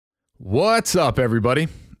What's up, everybody?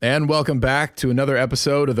 And welcome back to another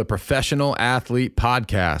episode of the Professional Athlete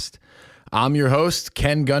Podcast. I'm your host,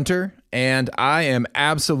 Ken Gunter, and I am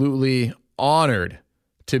absolutely honored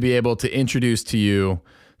to be able to introduce to you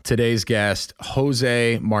today's guest,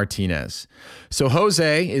 Jose Martinez. So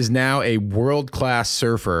Jose is now a world-class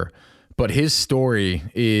surfer, but his story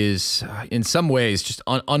is in some ways just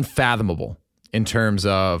unfathomable in terms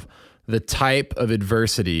of the type of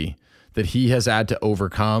adversity that he has had to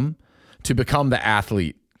overcome to become the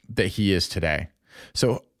athlete that he is today.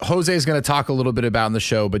 So Jose is going to talk a little bit about in the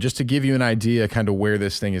show, but just to give you an idea kind of where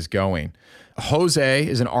this thing is going. Jose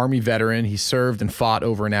is an Army veteran. He served and fought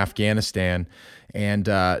over in Afghanistan, and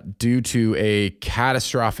due to a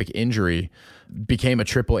catastrophic injury, became a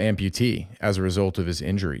triple amputee as a result of his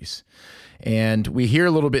injuries. And we hear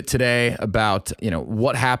a little bit today about,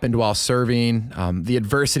 what happened while serving, the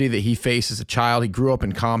adversity that he faced as a child. He grew up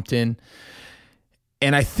in Compton.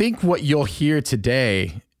 And I think what you'll hear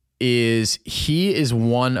today is he is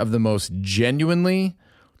one of the most genuinely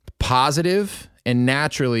positive and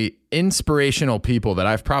naturally inspirational people that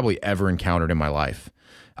I've probably ever encountered in my life.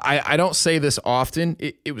 I don't say this often.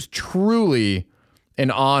 It was truly an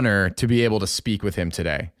honor to be able to speak with him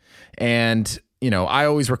today. And I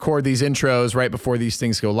always record these intros right before these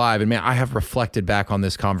things go live. And man, I have reflected back on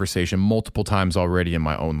this conversation multiple times already in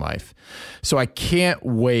my own life. So I can't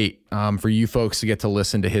wait for you folks to get to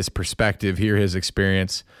listen to his perspective, hear his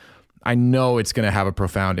experience. I know it's going to have a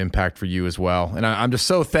profound impact for you as well. And I'm just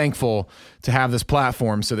so thankful to have this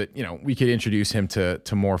platform so that, we could introduce him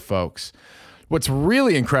to more folks. What's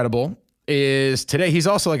really incredible is today, he's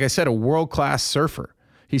also, like I said, a world-class surfer.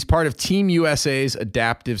 He's part of Team USA's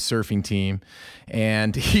adaptive surfing team,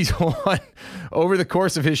 and he's won, over the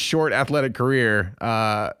course of his short athletic career,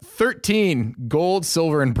 13 gold,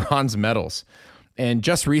 silver, and bronze medals. And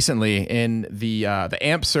just recently in the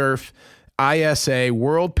Amp Surf ISA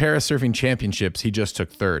World Parasurfing Championships, he just took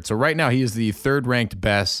third. So right now he is the third-ranked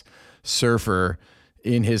best surfer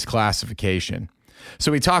in his classification.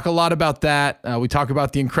 So we talk a lot about that. We talk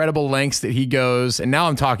about the incredible lengths that he goes. And now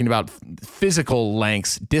I'm talking about physical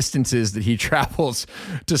lengths, distances that he travels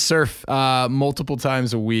to surf multiple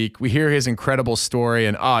times a week. We hear his incredible story,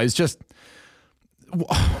 and it's just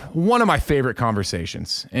one of my favorite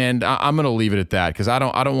conversations. And I'm going to leave it at that because I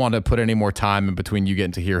don't want to put any more time in between you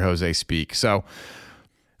getting to hear Jose speak. So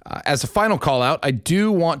as a final call out, I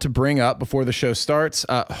do want to bring up before the show starts,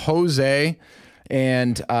 Jose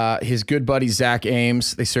and his good buddy, Zach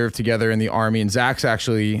Ames. They served together in the Army. And Zach's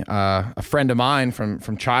actually a friend of mine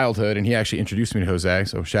from childhood, and he actually introduced me to Jose.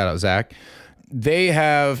 So shout out, Zach. They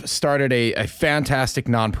have started a fantastic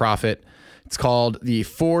nonprofit. It's called the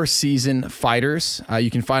Four Season Fighters.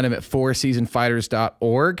 You can find them at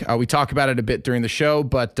fourseasonfighters.org. We talk about it a bit during the show,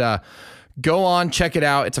 but go on, check it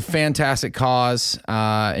out. It's a fantastic cause,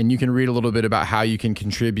 and you can read a little bit about how you can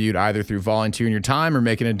contribute either through volunteering your time or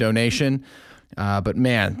making a donation. But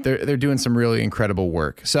man, they're doing some really incredible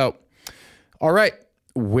work. So, all right,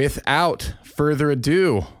 without further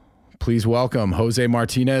ado, please welcome Jose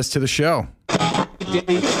Martinez to the show.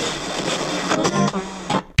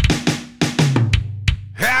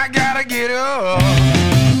 I gotta get up.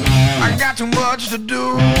 I got too much to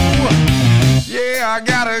do. Yeah, I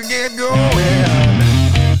gotta get going.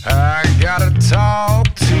 I gotta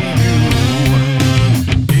talk to you.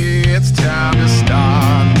 It's time to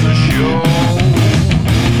start the show.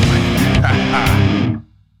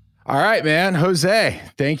 All right, man. Jose,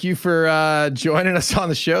 thank you for joining us on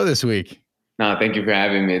the show this week. No, thank you for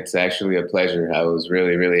having me. It's actually a pleasure. I was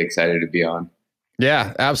really, really excited to be on.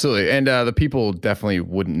 Yeah, absolutely. And the people definitely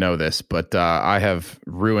wouldn't know this, but I have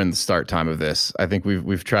ruined the start time of this. I think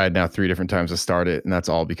we've tried now 3 different times to start it, and that's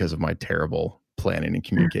all because of my terrible planning and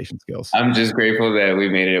communication skills. I'm just grateful that we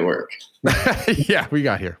made it work. Yeah, we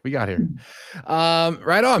got here.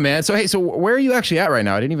 Right on, man. So, hey, so where are you actually at right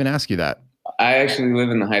now? I didn't even ask you that. I actually live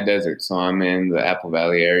in the high desert, so I'm in the Apple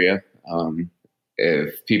Valley area.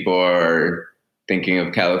 If people are thinking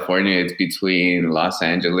of California, it's between Los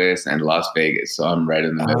Angeles and Las Vegas, so I'm right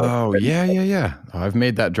in the middle. Oh, yeah. I've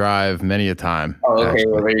made that drive many a time. Oh, okay.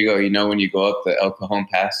 Actually. Well, there you go. When you go up the El Cajon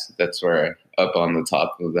Pass, that's where up on the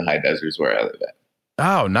top of the high desert is where I live at.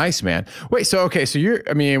 Oh, nice, man. Wait, so we're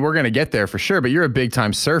going to get there for sure, but you're a big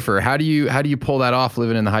time surfer. How do you pull that off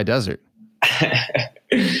living in the high desert?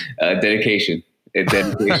 Dedication.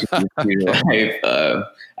 Dedication to life.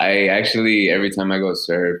 I actually, every time I go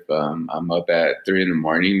surf, I'm up at 3 a.m,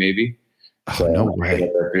 maybe. So no way. I get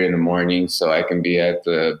up at 3 a.m, so I can be at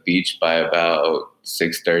the beach by about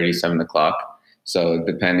 6:30, 7 o'clock. So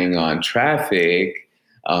depending on traffic,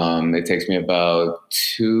 it takes me about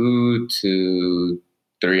 2 to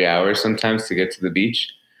 3 hours sometimes to get to the beach.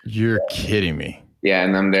 You're kidding me. Yeah,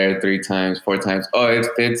 and I'm there 3 times, 4 times. Oh, if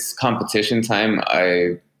it's competition time,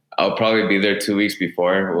 I'll probably be there 2 weeks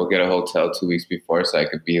before. We'll get a hotel 2 weeks before so I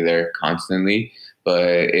could be there constantly.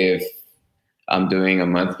 But if I'm doing a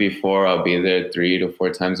month before, I'll be there 3 to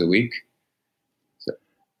 4 times a week. So,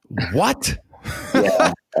 what?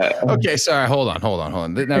 yeah. Okay, sorry. Hold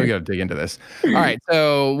on. Now we got to dig into this. All right.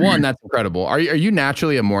 So one, that's incredible. Are you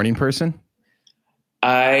naturally a morning person?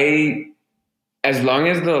 As long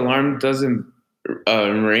as the alarm doesn't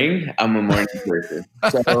ring, I'm a morning person.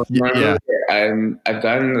 So normally I've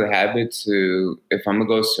gotten the habit to, if I'm gonna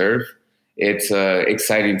go surf, it's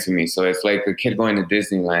exciting to me. So it's like a kid going to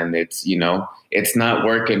Disneyland. It's, it's not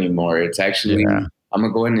work anymore. It's actually, I'm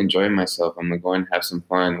gonna go and enjoy myself. I'm gonna go and have some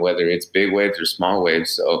fun, whether it's big waves or small waves.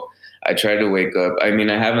 So I try to wake up. I mean,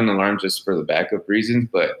 I have an alarm just for the backup reasons,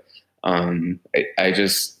 but I'm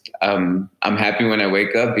happy when I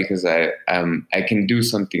wake up because I can do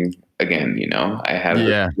something again. I have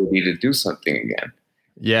the ability to do something again.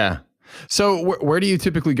 Yeah. So where do you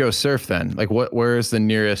typically go surf then? Like where is the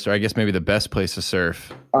nearest, or I guess maybe the best place to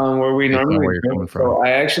surf? Where we normally go. So I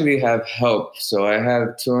actually have help. So I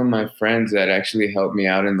have two of my friends that actually help me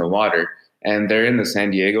out in the water, and they're in the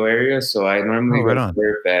San Diego area. So I normally go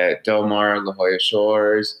surf at Del Mar, La Jolla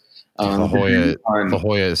Shores. La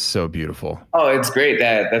Jolla is so beautiful. Oh, it's great.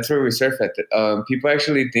 That's where we surf at. People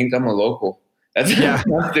actually think I'm a local. That's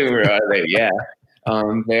where are they? Yeah.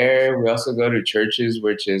 There we also go to Churches,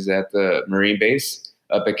 which is at the Marine base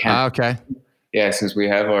up at Camp. Okay. Yeah, since we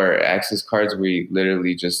have our access cards, we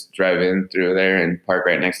literally just drive in through there and park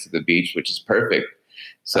right next to the beach, which is perfect.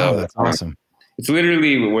 So that's awesome. It's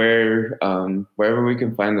literally wherever we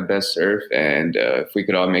can find the best surf, and if we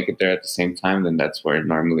could all make it there at the same time, then that's where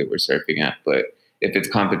normally we're surfing at. But if it's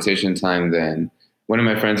competition time, then one of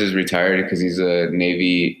my friends is retired because he was a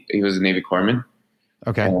Navy corpsman.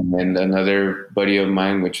 Okay. And another buddy of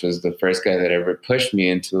mine, which was the first guy that ever pushed me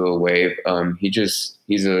into a wave,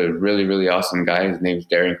 he's a really, really awesome guy. His name's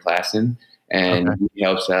Darren Klassen, and he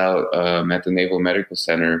helps out at the Naval Medical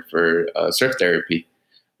Center for surf therapy.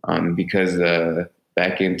 Because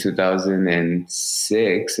back in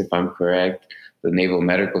 2006, if I'm correct, the Naval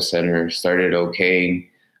Medical Center started okaying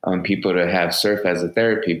people to have surf as a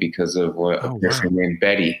therapy because of a person named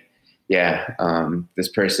Betty. Yeah, this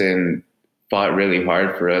person fought really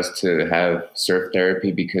hard for us to have surf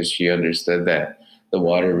therapy because she understood that the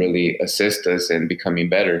water really assists us in becoming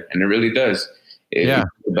better. And it really does. If you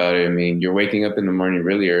think about it, I mean, you're waking up in the morning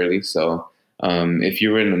really early. So if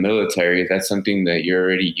you were in the military, that's something that you're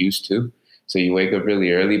already used to. So you wake up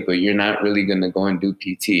really early, but you're not really going to go and do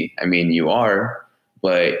PT. I mean, you are,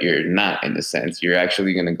 but you're not in a sense. You're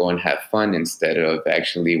actually going to go and have fun instead of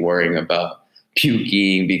actually worrying about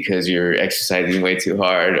puking because you're exercising way too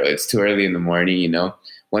hard or it's too early in the morning,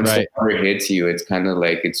 Once the water hits you, it's kind of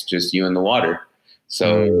like it's just you in the water.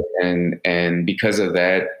 So and because of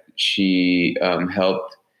that, she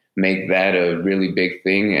helped make that a really big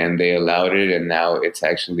thing, and they allowed it, and now it's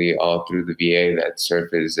actually all through the VA that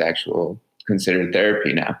surf is considered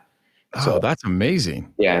therapy now. So that's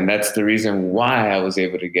amazing. Yeah, and that's the reason why I was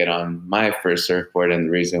able to get on my first surfboard, and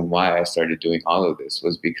the reason why I started doing all of this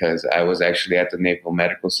was because I was actually at the Naval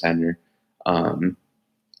Medical Center a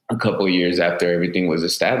couple of years after everything was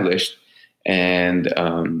established, and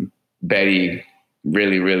Betty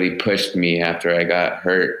really, really pushed me after I got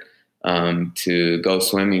hurt to go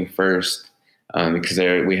swimming first because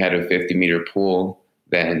we had a 50-meter pool.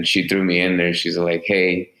 Then she threw me in there. She's like,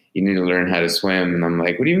 "Hey, you need to learn how to swim." And I'm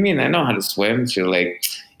like, "What do you mean? I know how to swim." She's like,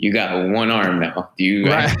 "You got one arm now. Do you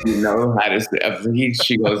actually know how to swim?"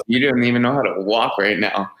 She goes, "You don't even know how to walk right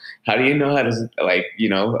now. How do you know how to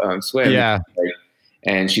swim?" Yeah.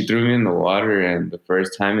 And she threw me in the water. And the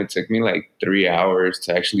first time it took me like 3 hours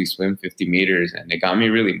to actually swim 50 meters. And it got me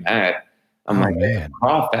really mad. I'm man,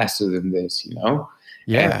 crawl faster than this,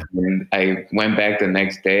 Yeah. And I went back the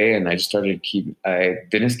next day and I started I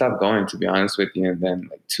didn't stop going, to be honest with you. And then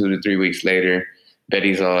like 2 to 3 weeks later,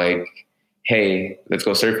 Betty's all like, "Hey, let's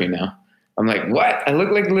go surfing now." I'm like, "What? I look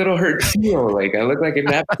like a little hurt seal. Like I look like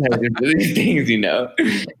an appetizer for these things,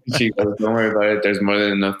 She goes, "Don't worry about it. There's more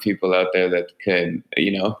than enough people out there that could,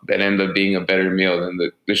 that end up being a better meal than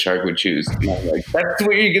the shark would choose." And I'm like, "That's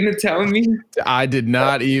what you're going to tell me?" I did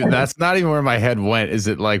not even, that's not even where my head went. Is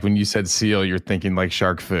it like when you said seal, you're thinking like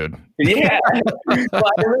shark food? Yeah. Well,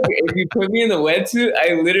 if you put me in the wetsuit,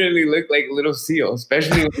 I literally look like a little seal,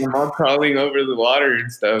 especially when I'm all crawling over the water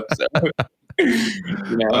and stuff. So.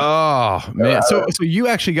 Oh man! So you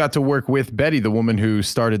actually got to work with Betty, the woman who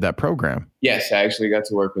started that program. Yes, I actually got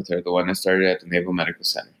to work with her, the one that started at the Naval Medical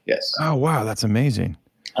Center. Yes. Oh wow, that's amazing.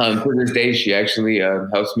 To this day, she actually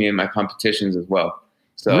helps me in my competitions as well.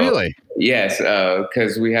 So Really? yes,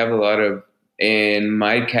 because we have a lot of in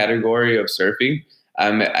my category of surfing.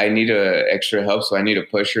 I need extra help, so I need a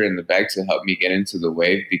pusher in the back to help me get into the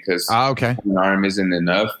wave because Okay. one arm isn't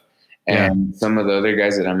enough. Yeah. And some of the other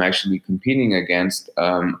guys that I'm actually competing against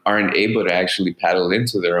aren't able to actually paddle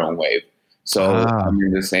into their own wave. So I'm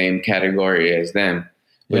in the same category as them,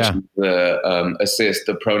 which Yeah. is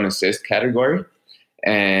the prone assist category.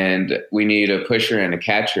 And we need a pusher and a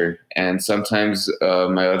catcher. And sometimes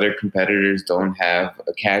my other competitors don't have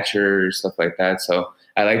a catcher or stuff like that. So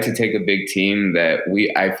I like to take a big team that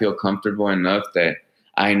I feel comfortable enough that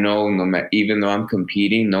I know no matter, even though I'm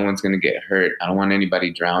competing, no one's going to get hurt. I don't want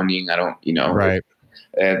anybody drowning. I don't, Right.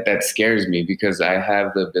 that scares me because I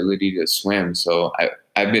have the ability to swim. So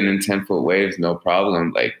I've been in 10-foot waves, no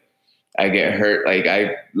problem. Like I get hurt. Like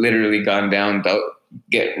I literally gone down,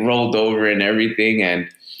 get rolled over and everything. And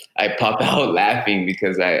I pop out laughing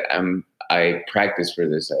because I practice for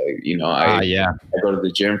this. Yeah. I go to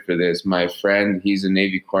the gym for this. My friend, he's a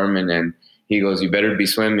Navy corpsman, and he goes, "You better be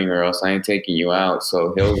swimming, or else I ain't taking you out."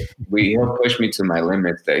 So he'll push me to my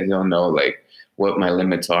limits. That he'll know like what my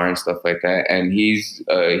limits are and stuff like that. And he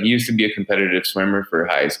used to be a competitive swimmer for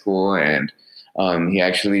high school, and he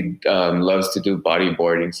actually loves to do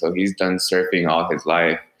bodyboarding. So he's done surfing all his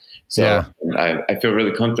life. So I feel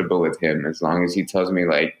really comfortable with him as long as he tells me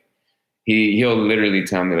like. He'll literally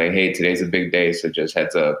tell me like, "Hey, today's a big day, so just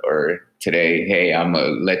heads up." Or today, "Hey, I'm gonna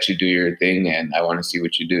let you do your thing, and I want to see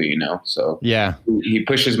what you do." So Yeah. he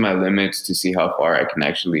pushes my limits to see how far I can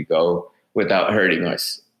actually go without hurting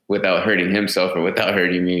us, without hurting himself, or without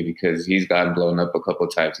hurting me, because he's gotten blown up a couple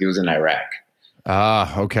of times. He was in Iraq.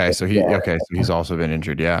 Okay. So he's also been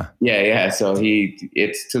injured. Yeah. Yeah. So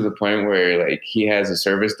it's to the point where like he has a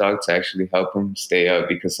service dog to actually help him stay up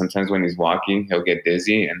because sometimes when he's walking, he'll get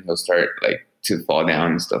dizzy and he'll start like to fall down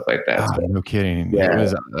and stuff like that. So, No kidding. Yeah. It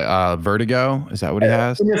was vertigo. Is that what he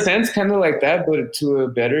has? In a sense, kind of like that, but to a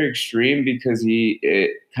better extreme because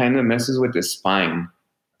it kind of messes with his spine.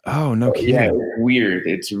 Oh, no kidding. Yeah, it's weird.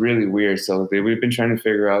 It's really weird. So we've been trying to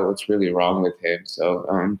figure out what's really wrong with him. So,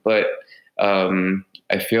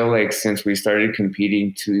 I feel like since we started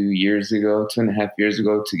competing 2.5 years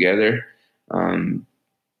ago together,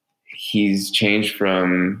 he's changed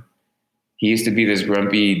from, he used to be this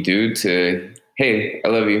grumpy dude to, "Hey, I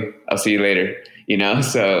love you. I'll see you later."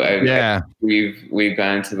 So we've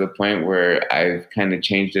gotten to the point where I've kind of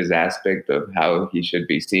changed his aspect of how he should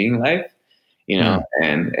be seeing life,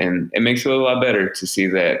 and it makes it a lot better to see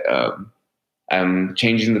that I'm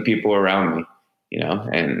changing the people around me,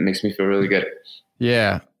 and it makes me feel really good.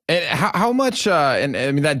 Yeah. And how much, and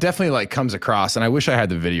I mean, that definitely like comes across, and I wish I had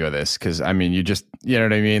the video of this. Cause I mean, you know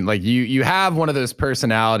what I mean? Like you have one of those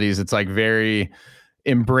personalities that's like very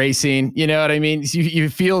embracing, you know what I mean? You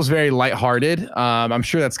feels very lighthearted. I'm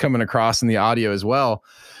sure that's coming across in the audio as well,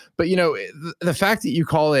 but the fact that you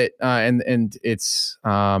call it, and it's,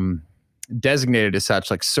 designated as such,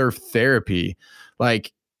 like surf therapy,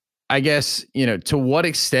 like, I guess, to what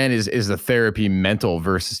extent is the therapy mental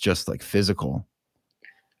versus just like physical?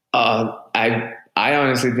 I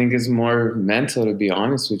honestly think it's more mental, to be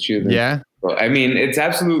honest with you. Yeah. I mean, it's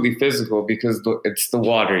absolutely physical because it's the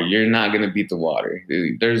water. You're not going to beat the water.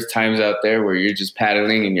 There's times out there where you're just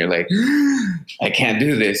paddling and you're like, "I can't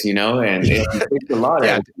do this," and it takes a lot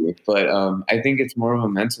out of you. But I think it's more of a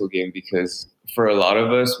mental game because for a lot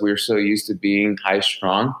of us, we're so used to being high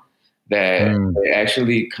strung that it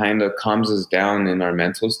actually kind of calms us down in our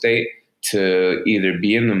mental state to either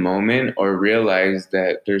be in the moment or realize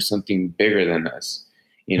that there's something bigger than us.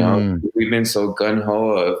 We've been so gung-ho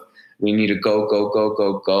of we need to go, go, go,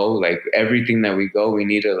 go, go. Like everything that we go, we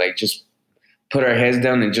need to like just put our heads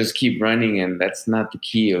down and just keep running. And that's not the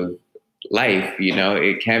key of life.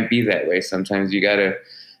 It can't be that way. Sometimes you gotta,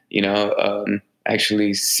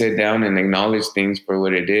 actually sit down and acknowledge things for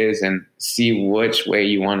what it is and see which way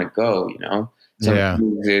you want to go.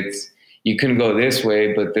 Sometimes it's, you can go this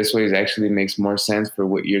way, but this way actually makes more sense for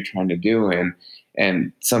what you're trying to do.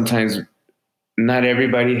 And sometimes not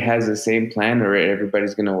everybody has the same plan or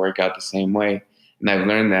everybody's going to work out the same way. And I've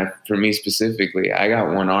learned that for me specifically, I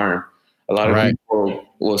got one arm. A lot of people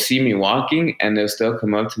will see me walking and they'll still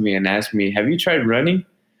come up to me and ask me, "Have you tried running?"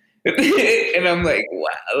 And I'm like, wow,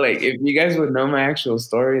 like if you guys would know my actual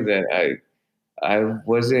story, that I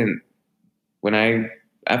wasn't,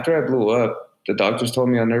 after I blew up, the doctors told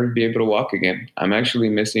me I'll never be able to walk again. I'm actually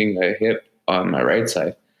missing a hip on my right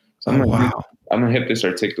side. So I'm a hip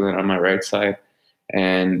dysarticulate on my right side.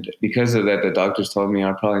 And because of that, the doctors told me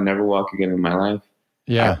I'll probably never walk again in my life.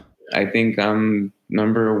 Yeah. I think I'm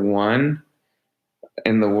number one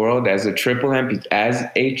in the world as a triple amputee,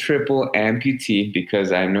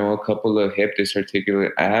 because I know a couple of hip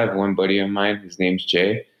disarticulate. I have one buddy of mine. His name's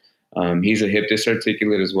Jay. He's a hip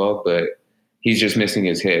disarticulate as well, but he's just missing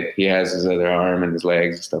his hip. He has his other arm and his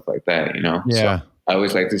legs and stuff like that, you know? Yeah. So I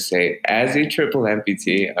always like to say, as a triple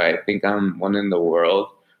amputee, I think I'm one in the world,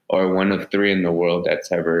 or one of three in the world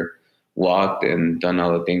that's ever walked and done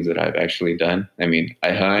all the things that I've actually done. I mean,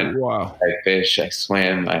 I hunt, Wow. I fish, I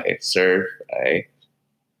swim, I surf,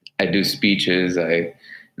 I do speeches,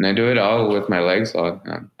 and I do it all with my legs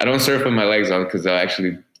on. I don't surf with my legs on because they'll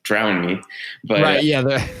actually drown me. But Right, yeah,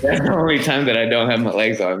 that's the only time that I don't have my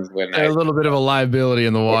legs on is when a little bit of a liability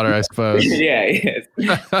in the water, I suppose. Yeah, yes.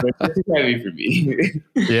 It's too heavy for me.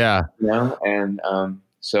 Yeah. You know, and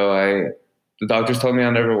so the doctors told me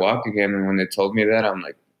I'll never walk again, and when they told me that, I'm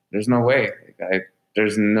like, there's no way.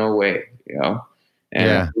 There's no way, you know.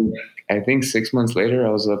 And Yeah. I think 6 months later, I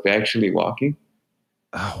was up actually walking.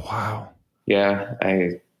 Oh, wow. Yeah,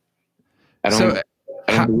 I don't. So,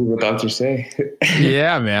 I don't believe what doctors say.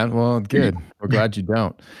 yeah, man. Well, good. We're glad you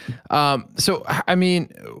don't. So, I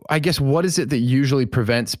mean, I guess what is it that usually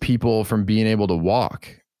prevents people from being able to walk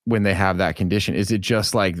when they have that condition? Is it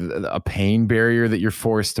just like a pain barrier that you're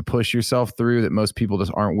forced to push yourself through that most people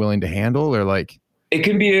just aren't willing to handle, or like? It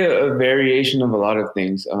can be a variation of a lot of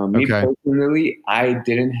things. Me personally, I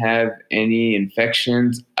didn't have any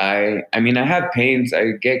infections. I mean, I have pains.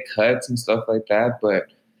 I get cuts and stuff like that, but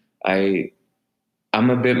I'm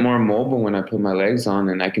a bit more mobile when I put my legs on,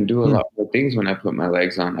 and I can do a lot more things when I put my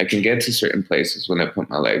legs on. I can get to certain places when I put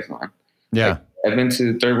my legs on. Yeah. I've been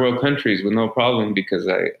to third world countries with no problem because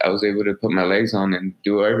I was able to put my legs on and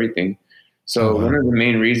do everything. So one of the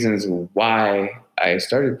main reasons why I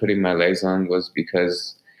started putting my legs on was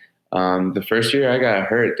because the first year I got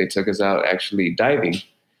hurt, they took us out actually diving.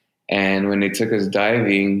 And when they took us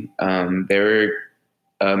diving, they were,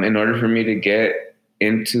 in order for me to get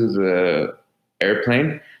into the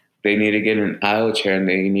airplane, they need to get an aisle chair, and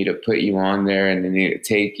they need to put you on there, and they need to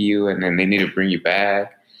take you, and then they need to bring you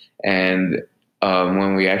back. And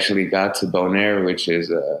when we actually got to Bonaire, which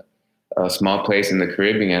is a small place in the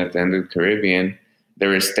Caribbean, at the end of the Caribbean, there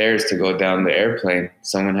were stairs to go down the airplane.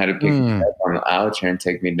 Someone had to pick me up on the aisle chair and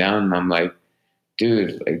take me down. And I'm like,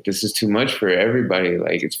 dude, like, this is too much for everybody.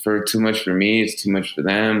 Like, it's too much for me. It's too much for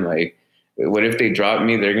them. Like, what if they drop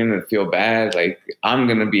me? They're going to feel bad. Like, I'm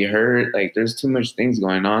going to be hurt. Like, there's too much things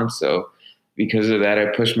going on. So because of that, I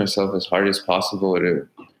pushed myself as hard as possible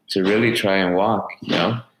to really try and walk, you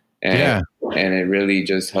know? And it really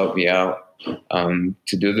just helped me out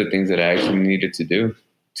to do the things that I actually needed to do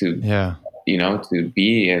you know, to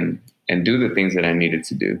be and do the things that I needed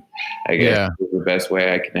to do. I guess is the best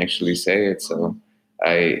way I can actually say it. So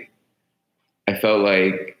I felt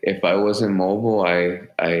like if I wasn't mobile,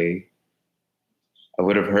 I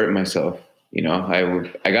would have hurt myself. You know,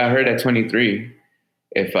 I got hurt at 23.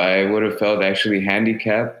 If I would have felt actually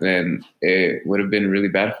handicapped, then it would have been really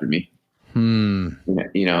bad for me.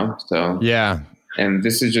 You know, so yeah. And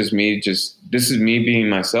this is just me. This is me being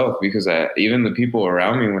myself, because even the people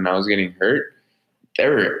around me when I was getting hurt, they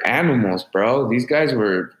were animals, bro. These guys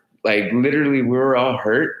were like, literally, we were all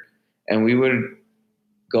hurt, and we would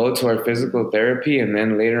go to our physical therapy, and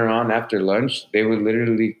then later on after lunch, they would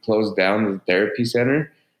literally close down the therapy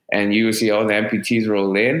center, and you would see all the amputees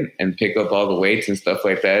roll in and pick up all the weights and stuff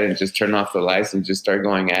like that, and just turn off the lights and just start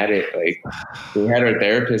going at it. Like, we had our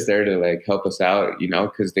therapist there to like help us out, you know,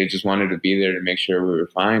 because they just wanted to be there to make sure we were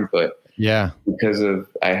fine. But because of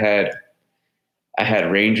I had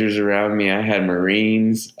Rangers around me, I had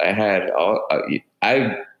Marines,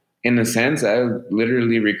 in a sense, I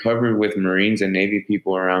literally recovered with Marines and Navy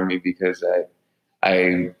people around me, because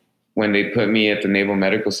when they put me at the Naval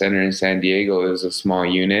Medical Center in San Diego, it was a small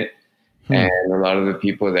unit. And a lot of the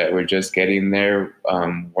people that were just getting there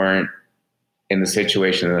weren't in the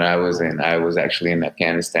situation that I was in. I was actually in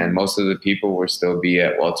Afghanistan. Most of the people were still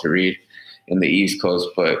at Walter Reed in the East Coast,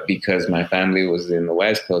 but because my family was in the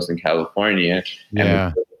West Coast in California,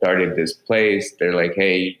 and we started this place, they're like,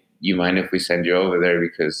 hey, you mind if we send you over there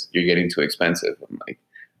because you're getting too expensive? I'm like,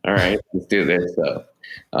 all right, let's do this. So,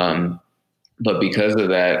 but because of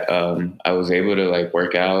that, I was able to like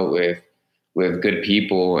work out with good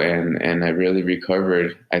people, and I really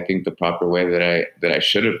recovered, I think, the proper way that I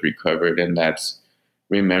should have recovered. And that's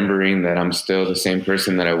remembering that I'm still the same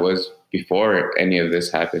person that I was before any of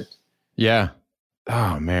this happened. Yeah.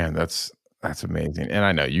 Oh man, that's amazing. And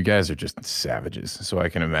I know you guys are just savages, so I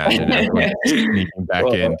can imagine everyone sneaking back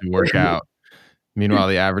in to work out. Meanwhile,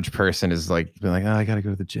 the average person is like, being like, oh, I got to go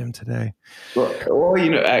to the gym today. Well,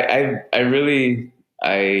 you know, I really,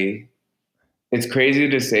 it's crazy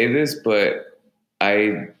to say this, but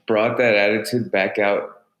I brought that attitude back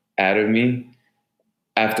out of me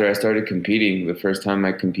after I started competing. The first time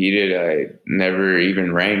I competed, I never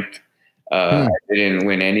even ranked. I didn't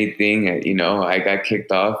win anything. I got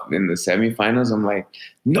kicked off in the semifinals. I'm like,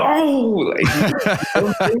 no, like,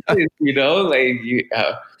 don't do this,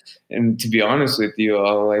 and to be honest with you,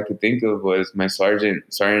 all I could think of was my Sergeant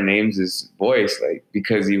Ames's voice, like,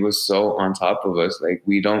 because he was so on top of us. Like,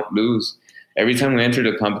 we don't lose. Every time we entered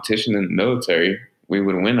a competition in the military, we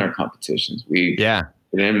would win our competitions. It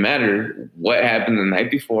didn't matter what happened the night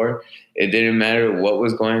before. It didn't matter what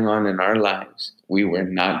was going on in our lives. We were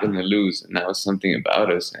not going to lose. And that was something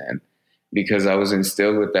about us. And because I was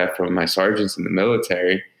instilled with that from my sergeants in the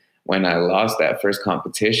military, when I lost that first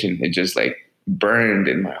competition, it just like burned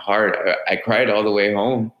in my heart. I cried all the way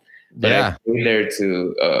home. But I stayed there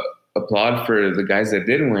to applaud for the guys that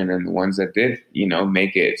did win and the ones that did,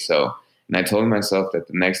 make it. So, and I told myself that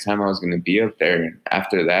the next time I was going to be up there. And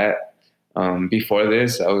after that, before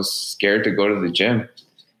this, I was scared to go to the gym.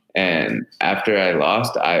 And after I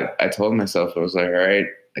lost, I told myself, I was like, all right,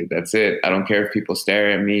 like, that's it. I don't care if people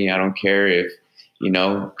stare at me. I don't care if,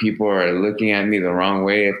 people are looking at me the wrong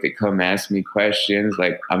way. If they come ask me questions,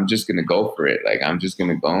 like, I'm just going to go for it. Like, I'm just going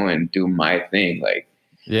to go and do my thing. Like,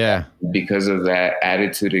 because of that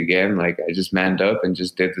attitude again, like, I just manned up and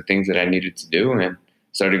just did the things that I needed to do and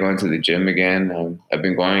started going to the gym again. I've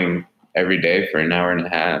been going every day for an hour and a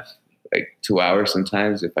half, like 2 hours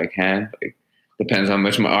sometimes if I can. Like, depends how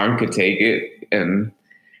much my arm could take it. And,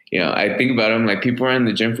 I think about them, like, people are in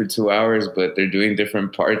the gym for 2 hours, but they're doing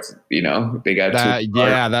different parts, they got that.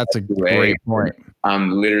 Yeah, that's a great point.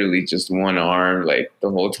 I'm literally just one arm, like, the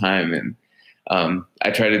whole time. And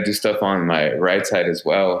I try to do stuff on my right side as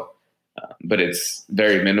well, but it's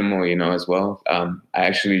very minimal, as well. I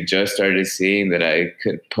actually just started seeing that I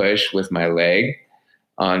could push with my leg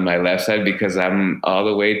on my left side because I'm all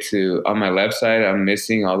the way on my left side, I'm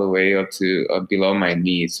missing all the way up to below my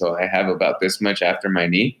knee. So I have about this much after my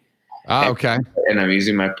knee. Oh, okay. And I'm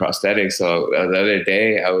using my prosthetic. So the other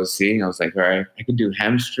day I was like, all right, I can do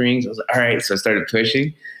hamstrings. I was like, all right. So I started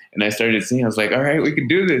pushing and I started seeing, I was like, all right, we can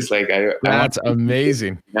do this. Like, that's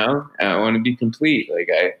amazing. I want to be complete. Like,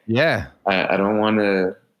 I don't want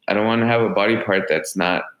to have a body part that's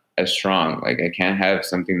not as strong. Like, I can't have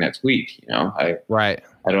something that's weak,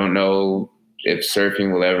 I don't know if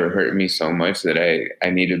surfing will ever hurt me so much that I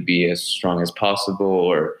need to be as strong as possible,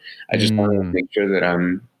 or I just want to make sure that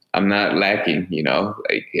I'm not lacking,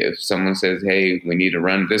 like, if someone says, hey, we need to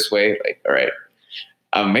run this way, like, all right,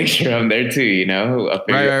 I'll make sure I'm there too, I'll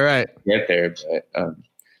figure out how to get there. But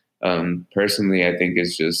personally, I think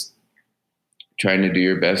it's just trying to do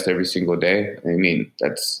your best every single day. I mean,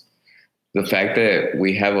 that's the fact that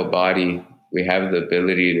we have a body, we have the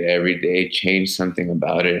ability to every day change something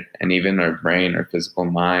about it. And even our brain, our physical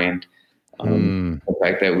mind, the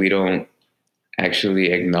fact that we don't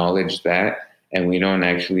actually acknowledge that and we don't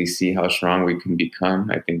actually see how strong we can become,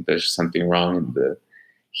 I think there's something wrong in the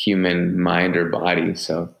human mind or body.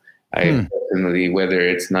 So I personally, whether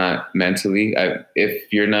it's not mentally,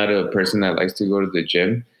 if you're not a person that likes to go to the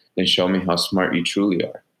gym, then show me how smart you truly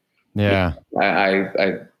are. Yeah.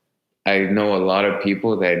 I know a lot of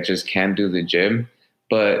people that just can't do the gym,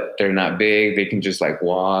 but they're not big. They can just like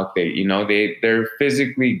walk. They're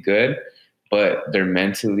physically good, but they're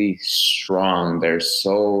mentally strong. They're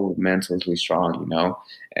so mentally strong,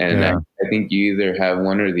 and I think you either have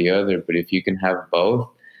one or the other, but if you can have both,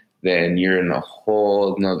 then you're in a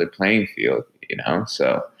whole nother playing field,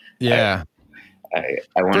 So I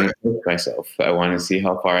want to push myself. I want to see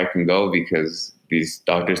how far I can go because these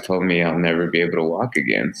doctors told me I'll never be able to walk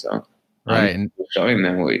again. So I'm showing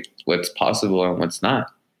them what's possible and what's not.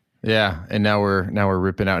 Yeah. And now we're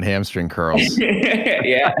ripping out hamstring curls.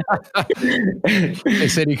 Yeah. They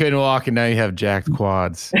said you couldn't walk and now you have jacked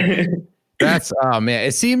quads. That's, oh man,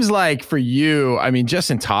 it seems like for you, I mean,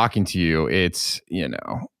 just in talking to you, it's,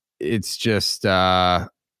 it's just, the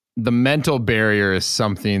mental barrier is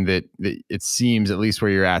something that it seems, at least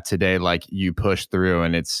where you're at today, like you push through,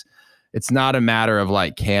 and it's not a matter of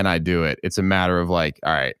like, can I do it? It's a matter of like,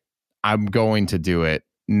 all right, I'm going to do it.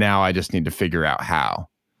 Now I just need to figure out how.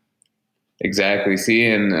 Exactly. See,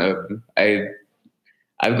 and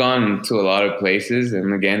I've gone to a lot of places,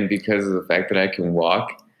 and again, because of the fact that I can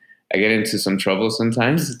walk, I get into some trouble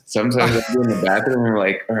sometimes. Sometimes I go in the bathroom and I'm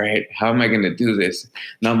like, all right, how am I going to do this?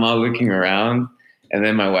 Now I'm all looking around, and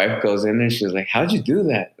then my wife goes in there. She's like, how'd you do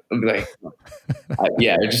that? I'm like,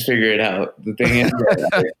 I just figure it out. The thing is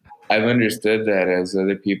that I've understood that as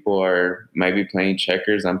other people might be playing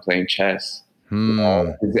checkers, I'm playing chess.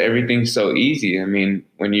 Everything's so easy. I mean,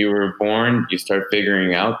 when you were born, you start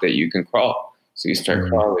figuring out that you can crawl. So you start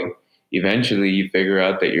crawling. Eventually, you figure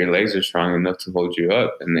out that your legs are strong enough to hold you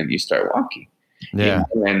up, and then you start walking. Yeah.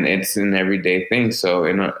 And it's an everyday thing. So,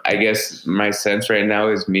 I guess my sense right now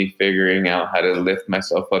is me figuring out how to lift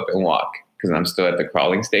myself up and walk because I'm still at the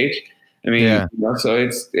crawling stage. So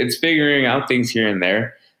it's figuring out things here and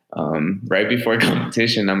there. Right before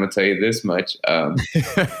competition, I'm gonna tell you this much. I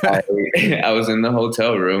was in the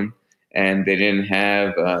hotel room and they didn't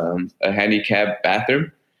have a handicap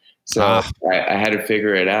bathroom. So I had to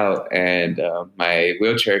figure it out, and my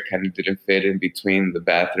wheelchair kind of didn't fit in between the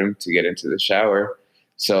bathroom to get into the shower.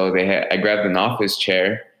 So I grabbed an office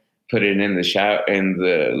chair, put it in the shower in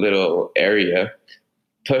the little area,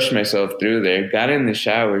 pushed myself through there, got in the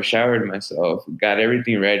shower, showered myself, got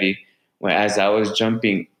everything ready. As I was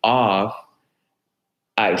jumping off,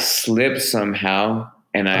 I slipped somehow,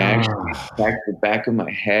 and I actually cracked the back of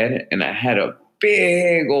my head, and I had a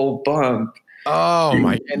big old bump. Oh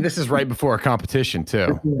my! And this is right before a competition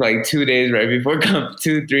too. Like 2 days right before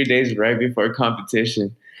 3 days right before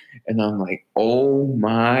competition, and I'm like, oh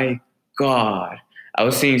my God! I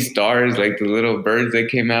was seeing stars, like the little birds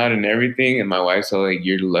that came out and everything. And my wife's all like,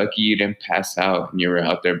 "You're lucky you didn't pass out and you were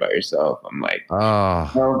out there by yourself." I'm like,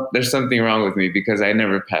 well, there's something wrong with me because I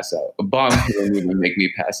never pass out. A bomb couldn't even make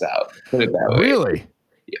me pass out. Put it that way. Really?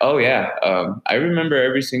 Oh yeah. I remember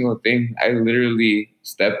every single thing. I literally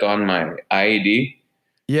stepped on my IED.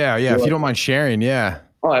 Yeah. If you don't mind sharing, yeah.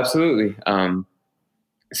 Oh, absolutely.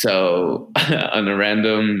 So on a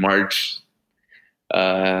random March,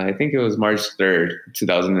 I think it was March 3rd,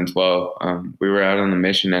 2012. We were out on a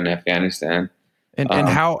mission in Afghanistan. And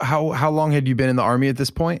how long had you been in the Army at this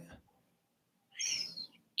point?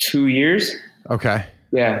 2 years. Okay.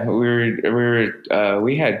 Yeah,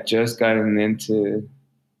 we had just gotten into.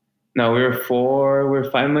 No, we were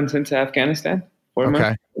 5 months into Afghanistan. 4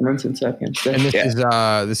 months into Afghanistan.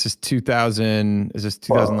 And this is 2000. Is this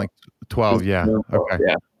 2012? Yeah. Okay.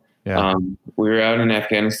 Yeah. We were out in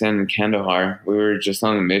Afghanistan in Kandahar. We were just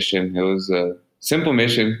on a mission. It was a simple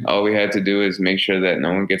mission. All we had to do is make sure that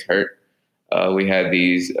no one gets hurt. We had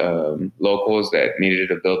these locals that needed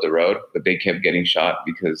to build the road, but they kept getting shot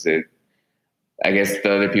because I guess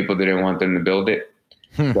the other people didn't want them to build it.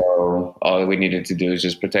 So all we needed to do is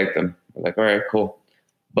just protect them. We're like, all right, cool.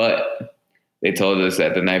 But they told us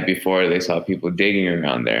that the night before they saw people digging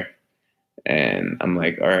around there. And I'm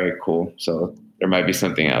like, all right, cool. So there might be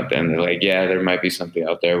something out there. And they're like, yeah, there might be something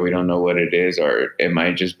out there. We don't know what it is, or it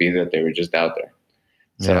might just be that they were just out there.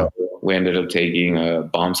 So we ended up taking a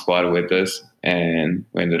bomb squad with us, and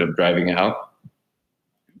we ended up driving out.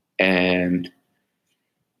 And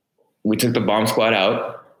we took the bomb squad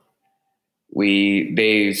out.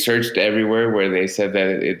 They searched everywhere where they said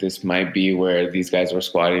that this might be where these guys were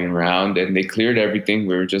squatting around, and they cleared everything.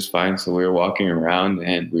 We were just fine. So we were walking around,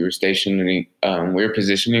 and we were we were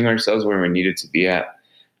positioning ourselves where we needed to be at.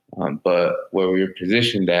 But where we were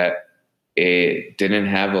positioned at, it didn't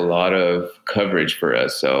have a lot of coverage for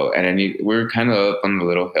us. So, we were kind of up on the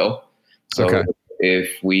little hill. So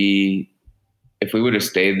if we would have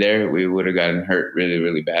stayed there, we would have gotten hurt really,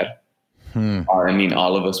 really bad.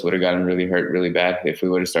 All of us would have gotten really hurt really bad. If we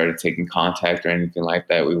would have started taking contact or anything like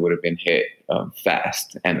that, we would have been hit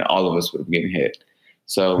fast, and all of us would have been hit.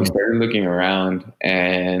 So we started looking around,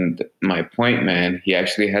 and my point man, he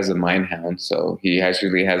actually has a mine hound. So he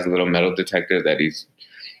actually has a little metal detector that he's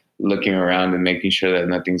looking around and making sure that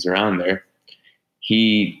nothing's around there.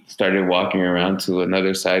 He started walking around to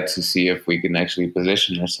another side to see if we can actually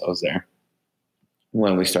position ourselves there.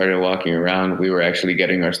 When we started walking around, we were actually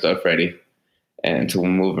getting our stuff ready and to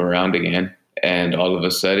move around again. And all of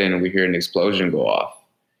a sudden, we hear an explosion go off.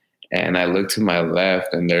 And I look to my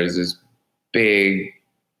left, and there's this big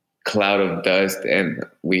cloud of dust, and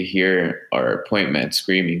we hear our point man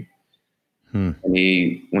screaming. And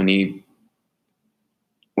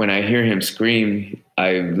when I hear him scream,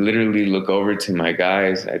 I literally look over to my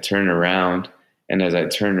guys. I turn around, and as I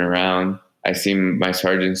turn around, I see my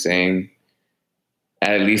sergeant saying,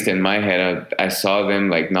 at least in my head, I saw them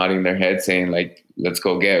like nodding their head saying like, let's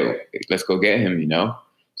go get him, you know?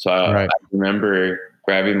 So I remember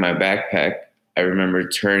grabbing my backpack. I remember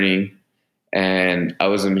turning, and I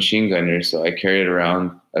was a machine gunner. So I carried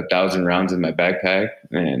around 1,000 rounds in my backpack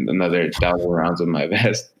and another 1,000 rounds in my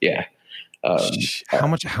vest. Yeah. How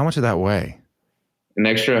much did that weigh? An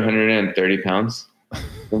extra 130 pounds,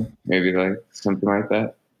 maybe like something like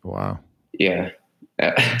that. Wow. Yeah.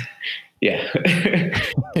 Yeah.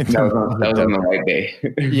 that was on the right day.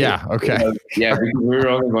 Yeah. Okay. Because we were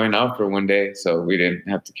only going out for one day, so we didn't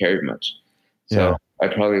have to carry much. So I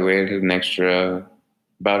probably weighed an extra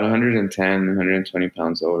about 110, 120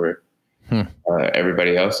 pounds over.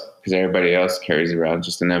 everybody else, because everybody else carries around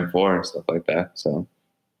just an M4 and stuff like that. So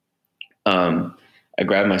I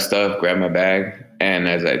grabbed my stuff, grabbed my bag, and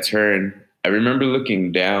as I turned, I remember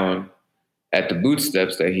looking down at the boot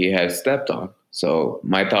steps that he had stepped on. So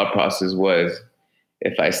my thought process was,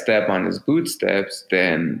 if I step on his boot steps,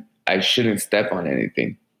 then I shouldn't step on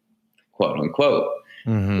anything, quote unquote.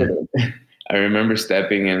 Mm-hmm. I remember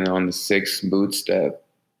stepping in on the 6th boot step.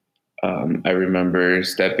 I remember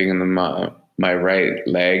stepping in my right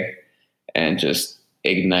leg and just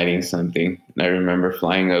igniting something. And I remember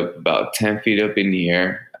flying up about 10 feet up in the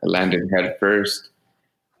air. I landed head first.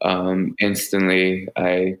 Instantly,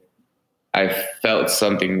 I felt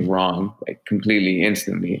something wrong, like completely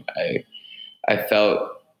instantly. I felt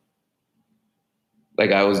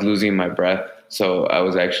like I was losing my breath. So I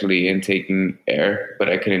was actually intaking air, but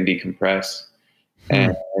I couldn't decompress.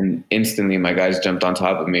 And instantly my guys jumped on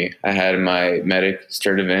top of me. I had my medic,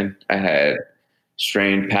 Sturdivant. I had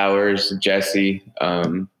Strain, Powers, Jesse.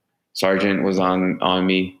 Sergeant was on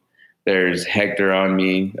me. There's Hector on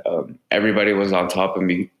me. Everybody was on top of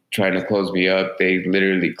me trying to close me up. They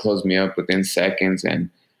literally closed me up within seconds. And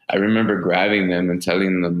I remember grabbing them and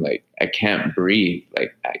telling them, like, I can't breathe.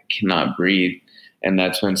 Like, I cannot breathe. And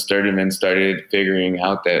that's when Sturdivant started figuring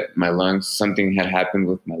out that my lungs, something had happened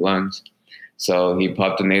with my lungs. So he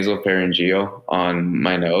popped a nasopharyngeal on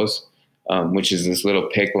my nose, which is this little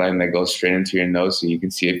PICC line that goes straight into your nose so you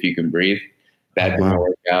can see if you can breathe. That didn't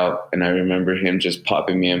work out. And I remember him just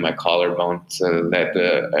popping me in my collarbone to let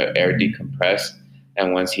the air decompress.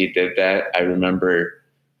 And once he did that, I remember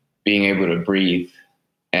being able to breathe.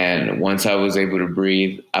 And once I was able to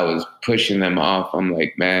breathe, I was pushing them off. I'm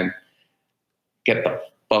like, man, get the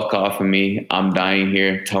fuck off of me. I'm dying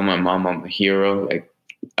here. Tell my mom I'm a hero. Like,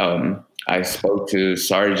 I spoke to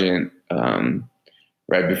Sergeant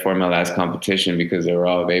right before my last competition because they were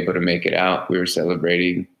all able to make it out. We were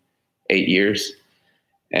celebrating 8 years.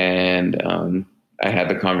 And I had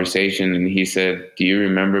the conversation and he said, do you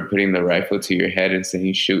remember putting the rifle to your head and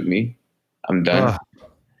saying, shoot me? I'm done.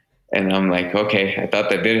 And I'm like, okay, I thought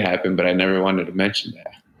that did happen, but I never wanted to mention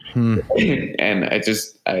that.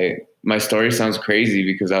 And my story sounds crazy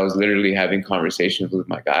because I was literally having conversations with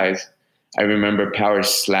my guys. I remember Power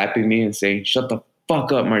slapping me and saying, shut the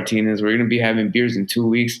fuck up, Martinez. We're going to be having beers in 2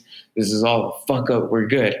 weeks. This is all fuck up. We're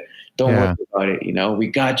good. Don't worry about it. You know, we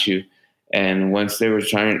got you. And once they were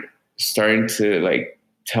starting to like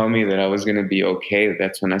tell me that I was going to be okay,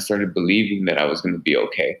 that's when I started believing that I was going to be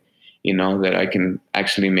okay. You know, that I can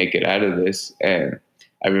actually make it out of this. And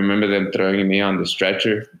I remember them throwing me on the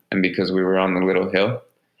stretcher. And because we were on the little hill,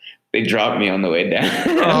 they dropped me on the way down.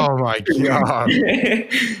 Oh my God. They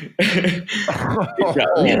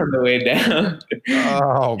dropped me on the way down.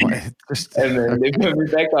 Oh my. And then they put me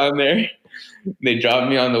back on there. They dropped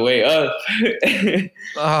me on the way up.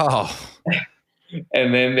 Oh.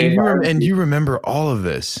 And then you remember all of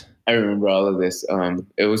this. I remember all of this.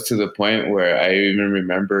 It was to the point where I even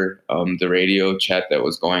remember the radio chat that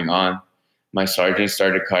was going on. My sergeant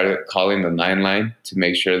started calling the 9 line to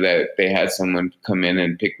make sure that they had someone come in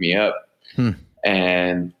and pick me up.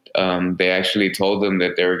 And they actually told them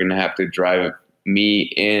that they were going to have to drive me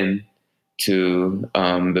in to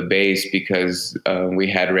the base because we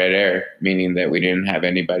had red air, meaning that we didn't have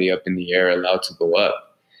anybody up in the air allowed to go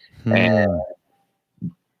up. And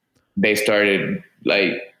they started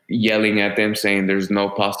like yelling at them saying there's no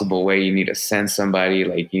possible way, you need to send somebody,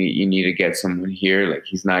 like you need to get someone here, like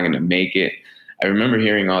he's not going to make it. I remember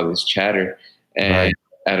hearing all this chatter and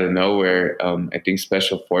out of nowhere, I think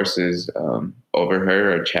special forces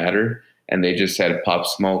overheard our chatter and they just said, pop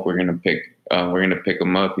smoke. We're going to pick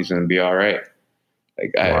him up. He's going to be all right.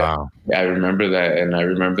 Like I remember that. And I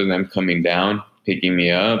remember them coming down, picking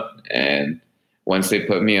me up. And once they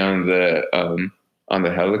put me on the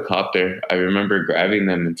helicopter, I remember grabbing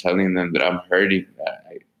them and telling them that I'm hurting, that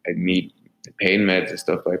I need pain meds and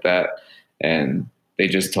stuff like that. And they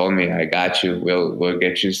just told me, I got you. We'll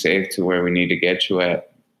get you safe to where we need to get you at.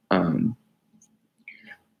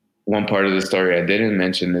 One part of the story I didn't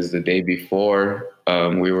mention is the day before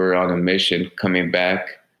we were on a mission coming back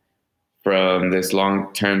from this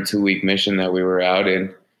long-term 2-week mission that we were out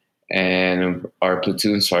in. And our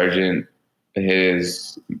platoon sergeant,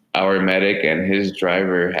 our medic and his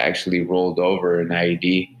driver actually rolled over an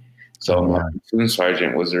IED. So my platoon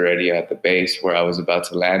sergeant was already at the base where I was about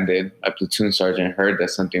to land in. My platoon sergeant heard that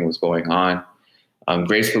something was going on.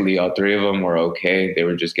 Gracefully, all 3 of them were okay. They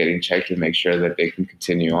were just getting checked to make sure that they can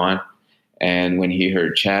continue on. And when he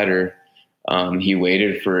heard chatter, he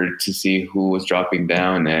waited to see who was dropping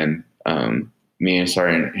down. And me and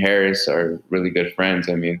Sergeant Harris are really good friends.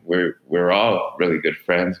 I mean, we're all really good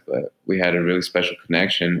friends, but we had a really special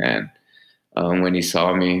connection. And when he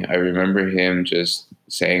saw me, I remember him just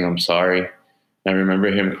saying, "I'm sorry." I remember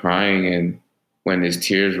him crying, and when his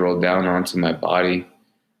tears rolled down onto my body,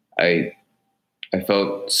 I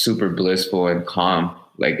felt super blissful and calm,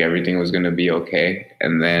 like everything was going to be okay.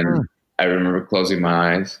 And then I remember closing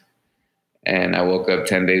my eyes, and I woke up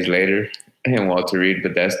 10 days later in Walter Reed,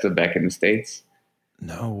 Bethesda, back in the States.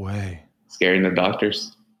 No way. Scaring the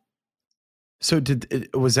doctors. So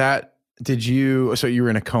so you were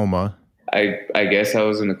in a coma? I guess I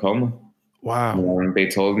was in a coma. Wow. They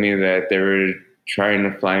told me that they were trying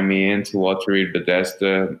to fly me into Walter Reed,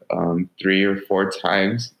 Bethesda 3 or 4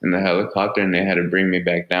 times in the helicopter, and they had to bring me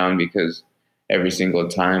back down because every single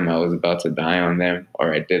time I was about to die on them,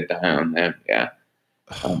 or I did die on them. Yeah.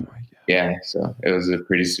 Oh my God. Yeah. So it was a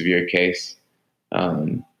pretty severe case.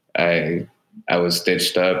 I was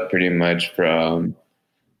stitched up pretty much from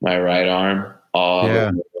my right arm all the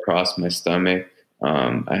way across my stomach.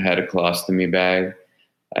 I had a colostomy bag.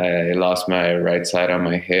 I lost my right side on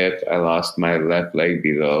my hip. I lost my left leg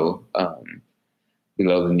below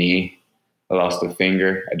the knee. I lost a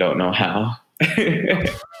finger. I don't know how.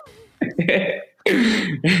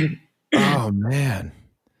 Oh man.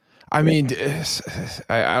 I mean, this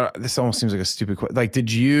almost seems like a stupid question. Like,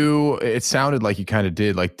 it sounded like you kind of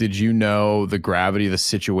did. Like, did you know the gravity of the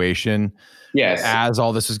situation? Yes. As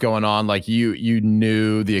all this was going on, like you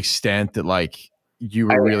knew the extent that like you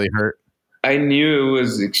were really hurt? I knew it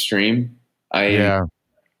was extreme. I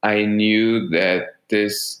knew that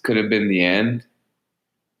this could have been the end.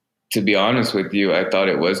 To be honest with you, I thought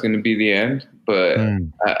it was going to be the end, but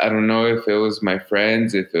I don't know if it was my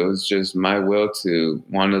friends, if it was just my will to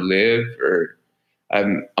want to live, or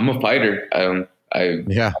I'm a fighter. I've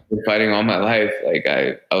been fighting all my life. Like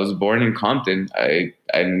I was born in Compton. I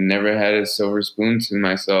never had a silver spoon to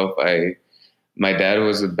myself. My dad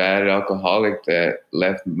was a bad alcoholic that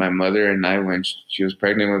left my mother and I when she was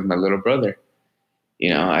pregnant with my little brother.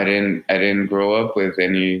 You know, I didn't grow up with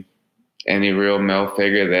any real male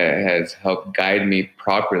figure that has helped guide me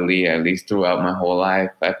properly, at least throughout my whole life.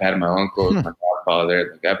 I've had my uncles, my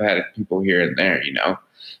godfather, like I've had people here and there, you know.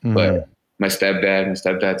 But my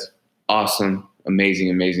stepdad's awesome,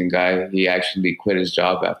 amazing guy. He actually quit his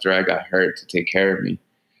job after I got hurt to take care of me.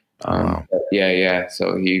 Wow. Yeah.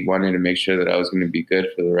 So he wanted to make sure that I was going to be good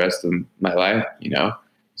for the rest of my life, you know.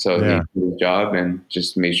 So he did his job and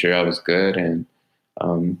just made sure I was good. And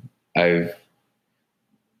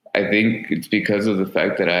I think it's because of the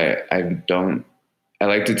fact that I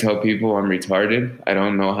like to tell people I'm retarded. I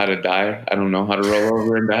don't know how to die. I don't know how to roll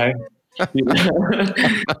over and die. You know?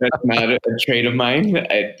 That's not a trait of mine.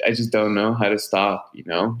 I just don't know how to stop, you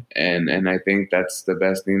know? And I think that's the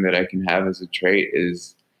best thing that I can have as a trait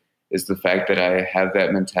is the fact that I have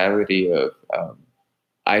that mentality of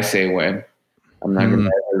I say when. I'm not going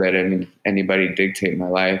to let anybody dictate my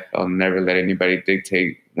life. I'll never let anybody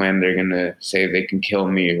dictate when they're going to say they can kill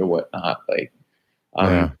me or whatnot. Like,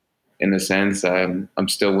 in a sense, I'm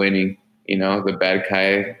still winning. You know, the bad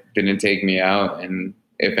guy didn't take me out. And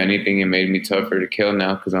if anything, it made me tougher to kill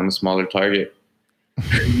now because I'm a smaller target.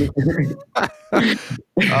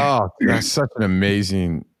 Oh, that's such an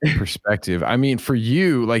amazing perspective. I mean, for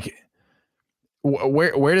you, like,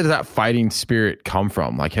 where did that fighting spirit come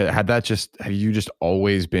from? Like, have you just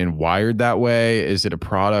always been wired that way? Is it a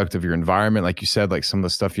product of your environment? Like you said, like some of the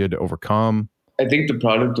stuff you had to overcome? I think the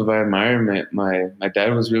product of our environment, my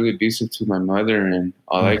dad was really abusive to my mother, and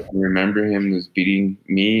all I can remember him was beating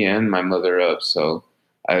me and my mother up. So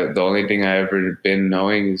the only thing I ever been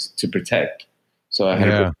knowing is to protect. So I had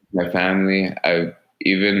to protect my family.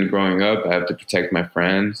 Even growing up, I have to protect my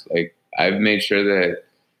friends. Like I've made sure that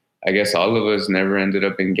I guess all of us never ended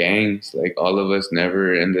up in gangs. Like all of us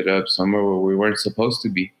never ended up somewhere where we weren't supposed to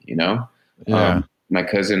be, you know? Yeah. My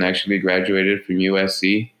cousin actually graduated from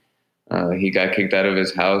USC. He got kicked out of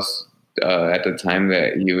his house at the time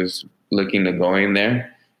that he was looking to go in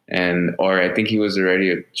there. Or I think he was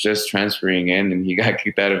already just transferring in and he got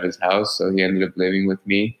kicked out of his house. So he ended up living with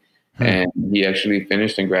me. And he actually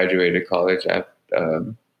finished and graduated college at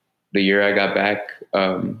the year I got back.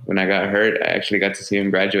 When I got hurt, I actually got to see him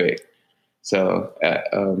graduate. So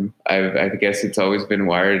I guess it's always been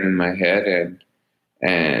wired in my head.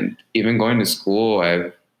 And even going to school,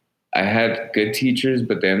 I had good teachers,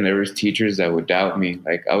 but then there was teachers that would doubt me.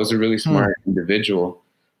 Like I was a really smart individual.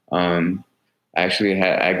 I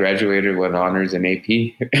graduated with honors in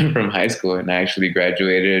AP from high school, and I actually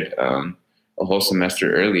graduated a whole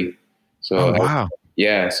semester early. So wow.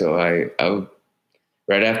 So I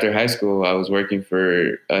right after high school, I was working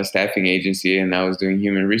for a staffing agency, and I was doing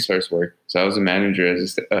human resource work. So I was a manager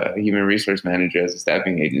a human resource manager as a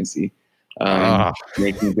staffing agency,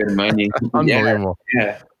 making good money. Unbelievable.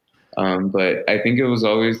 Yeah. But I think it was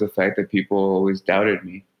always the fact that people always doubted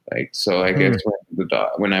me. Like, so I guess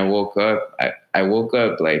when I woke up, I woke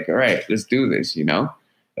up like, all right, let's do this, you know?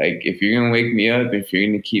 Like, if you're going to wake me up, if you're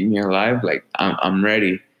going to keep me alive, like, I'm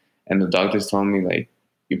ready. And the doctors told me, like,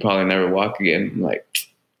 you probably never walk again. I'm like,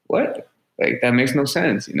 what? Like, that makes no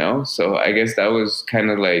sense, you know? So I guess that was kind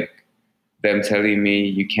of like them telling me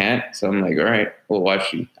you can't. So I'm like, all right, we'll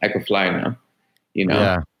watch you. I could fly now, you know?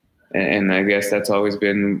 Yeah. And I guess that's always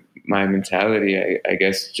been my mentality. I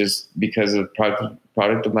guess just because of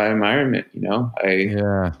product of my environment, you know,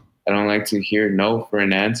 I don't like to hear no for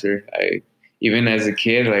an answer. Even as a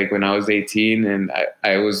kid, like when I was 18 and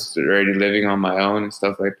I was already living on my own and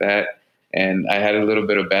stuff like that, and I had a little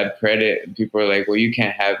bit of bad credit, and people were like, well, you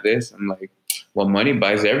can't have this. I'm like, well, money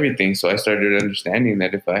buys everything. So I started understanding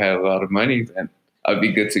that if I had a lot of money, then I'd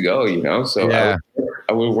be good to go, you know? So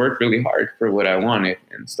I would work really hard for what I wanted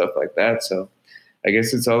and stuff like that. So I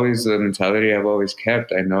guess it's always the mentality I've always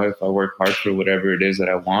kept. I know if I work hard for whatever it is that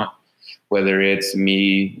I want, whether it's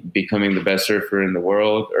me becoming the best surfer in the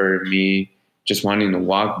world or me just wanting to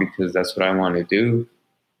walk because that's what I want to do,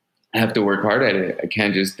 I have to work hard at it. I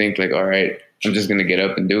can't just think like, all right, I'm just going to get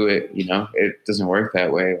up and do it. You know, it doesn't work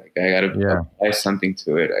that way. Like I got to apply something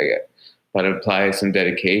to it. I got to apply some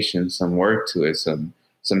dedication, some work to it,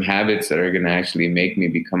 some habits that are going to actually make me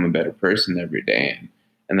become a better person every day.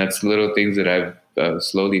 And that's little things that I've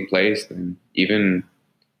slowly placed, and even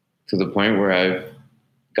to the point where I've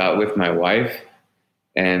got with my wife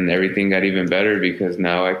and everything got even better because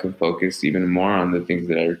now I can focus even more on the things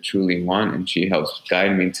that I truly want. And she helps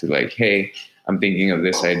guide me to like, hey, I'm thinking of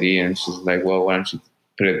this idea. And she's like, well, why don't you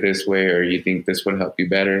put it this way? Or you think this would help you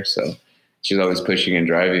better? So she's always pushing and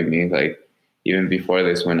driving me. Like even before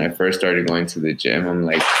this, when I first started going to the gym, I'm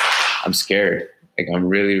like, I'm scared. Like, I'm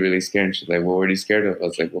really, really scared. And she's like, well, what are you scared of? I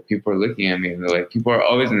was like, well, people are looking at me and they're like, people are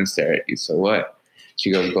always going to stare at you. So what?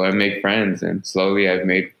 She goes, go and make friends. And slowly I've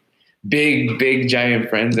made big, giant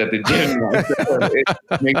friends at the gym. So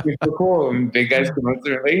it makes me feel cool. And big guys come up to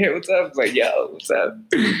me like, hey, what's up? I'm like, yo, what's up?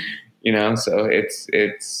 You know, so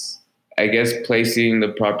it's, I guess, placing the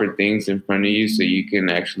proper things in front of you so you can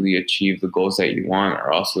actually achieve the goals that you want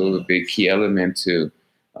are also a big key element to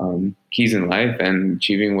keys in life and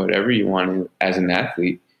achieving whatever you want as an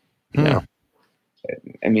athlete. You know,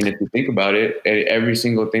 I mean, if you think about it, every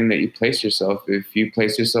single thing that you place yourself, if you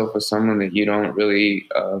place yourself with someone that you don't really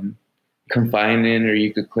confine in, or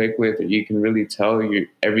you could click with, or you can really tell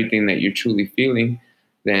everything that you're truly feeling,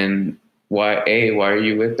 then why are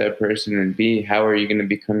you with that person? And B, how are you going to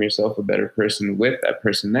become yourself a better person with that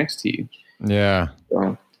person next to you? Yeah.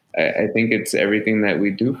 So I think it's everything that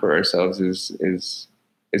we do for ourselves is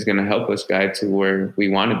going to help us guide to where we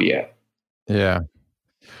want to be at. Yeah.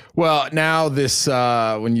 Well, now this,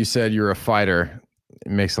 when you said you're a fighter,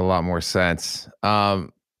 it makes a lot more sense.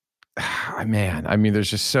 Man, I mean, there's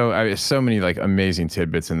just so many like amazing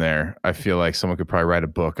tidbits in there. I feel like someone could probably write a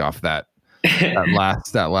book off that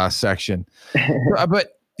last section.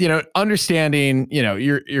 But you know, understanding, you know,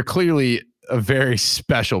 you're clearly a very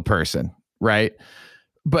special person, right?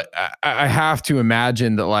 But I have to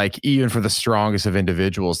imagine that, like, even for the strongest of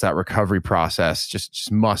individuals, that recovery process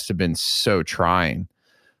just must have been so trying.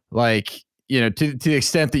 Like, you know, to the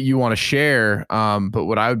extent that you want to share. But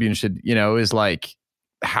what I would be interested, you know, is like,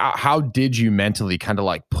 how did you mentally kind of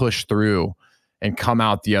like push through and come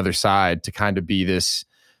out the other side to kind of be this,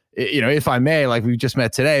 you know, if I may, like we just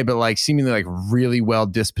met today, but like seemingly like really well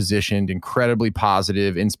dispositioned, incredibly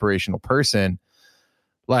positive, inspirational person.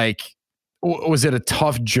 Like, was it a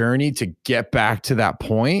tough journey to get back to that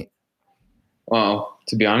point? Well,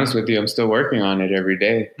 to be honest with you, I'm still working on it every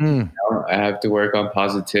day. You know, I have to work on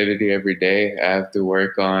positivity every day. I have to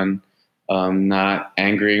work on not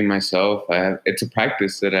angering myself. It's a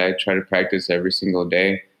practice that I try to practice every single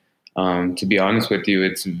day. To be honest with you,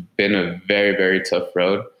 it's been a very, very tough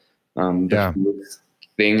road. The first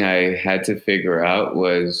thing I had to figure out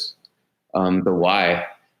was the why.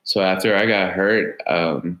 So after I got hurt,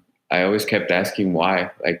 I always kept asking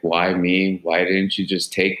why. Like, why me? Why didn't you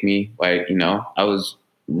just take me? Why, you know, I was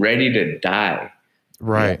ready to die.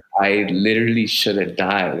 Right. I literally should have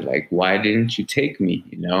died. Like, why didn't you take me?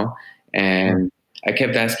 You know? And I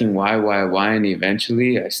kept asking why. And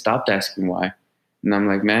eventually I stopped asking why. And I'm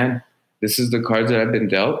like, man, this is the cards that I've been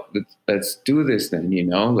dealt. Let's do this then, you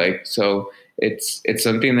know? Like, so it's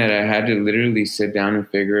something that I had to literally sit down and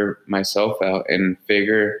figure myself out and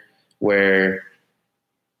figure where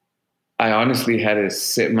I honestly had to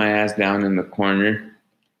sit my ass down in the corner,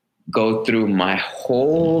 go through my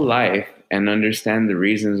whole life and understand the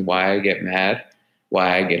reasons why I get mad,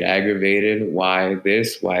 why I get aggravated, why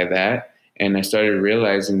this, why that. And I started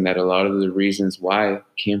realizing that a lot of the reasons why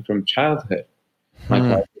came from childhood, my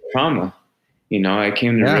childhood trauma. I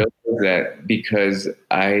came to realize that because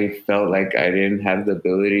I felt like I didn't have the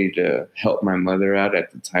ability to help my mother out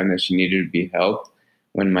at the time that she needed to be helped,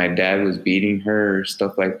 when my dad was beating her or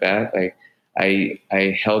stuff like that, like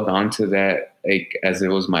I held on to that like as it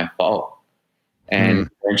was my fault. And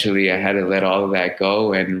eventually I had to let all of that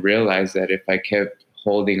go and realize that if I kept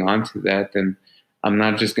holding on to that, then I'm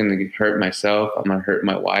not just going to hurt myself. I'm going to hurt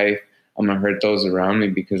my wife. I'm going to hurt those around me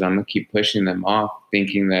because I'm going to keep pushing them off,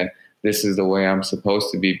 thinking that this is the way I'm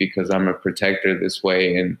supposed to be because I'm a protector this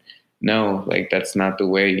way. And no, like that's not the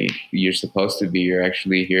way you're supposed to be. You're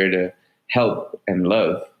actually here to help and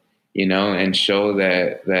love, and show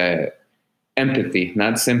that empathy,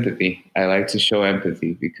 not sympathy. I like to show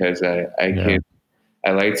empathy because I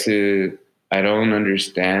don't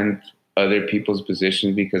understand other people's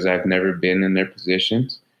positions because I've never been in their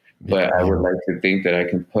positions. But I would like to think that I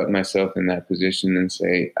can put myself in that position and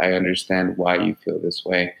say, I understand why you feel this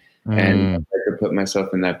way. And if I could put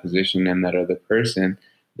myself in that position and that other person,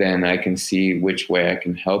 then I can see which way I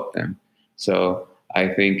can help them. So I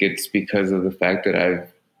think it's because of the fact that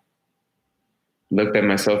I've looked at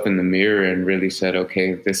myself in the mirror and really said,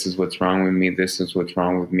 okay, this is what's wrong with me. This is what's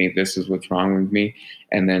wrong with me. This is what's wrong with me.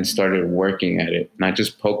 And then started working at it, not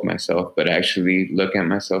just poke myself, but actually look at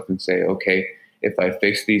myself and say, okay, if I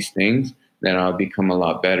fix these things, then I'll become a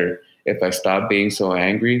lot better. If I stop being so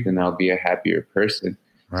angry, then I'll be a happier person.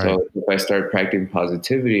 Right. So if I start practicing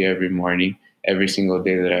positivity every morning, every single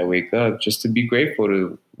day that I wake up, just to be grateful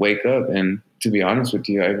to wake up. And to be honest with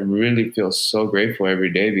you, I really feel so grateful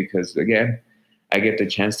every day because, again, I get the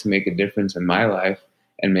chance to make a difference in my life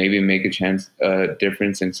and maybe make a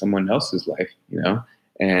difference in someone else's life,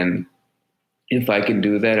 And if I can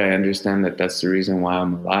do that, I understand that that's the reason why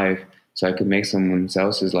I'm alive. So I could make someone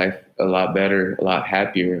else's life a lot better, a lot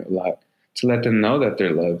happier, to let them know that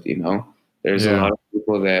they're loved, There's a lot of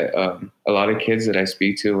people that, a lot of kids that I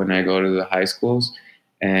speak to when I go to the high schools,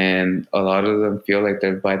 and a lot of them feel like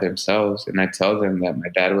they're by themselves. And I tell them that my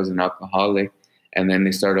dad was an alcoholic, and then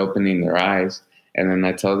they start opening their eyes. And then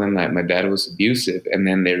I tell them that my dad was abusive, and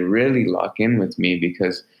then they really lock in with me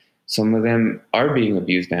because some of them are being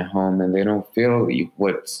abused at home and they don't feel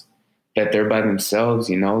that they're by themselves,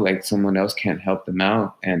 like someone else can't help them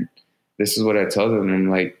out. And this is what I tell them. I'm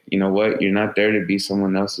like, you know what? You're not there to be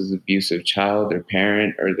someone else's abusive child or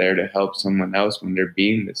parent or there to help someone else when they're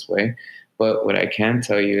being this way. But what I can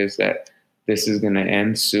tell you is that this is going to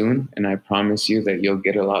end soon. And I promise you that you'll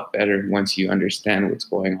get a lot better once you understand what's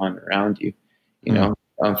going on around you.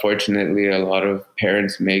 Unfortunately, a lot of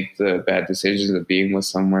parents make the bad decisions of being with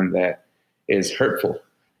someone that is hurtful.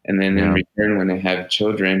 And then in return, when they have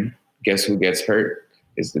children, guess who gets hurt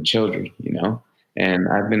is the children, And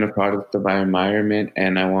I've been a product of my environment,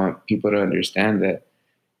 and I want people to understand that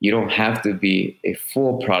you don't have to be a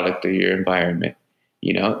full product of your environment,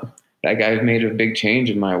 Like I've made a big change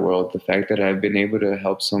in my world. The fact that I've been able to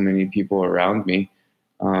help so many people around me.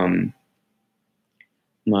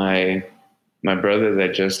 My brother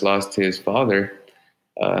that just lost his father,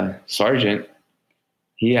 Sergeant,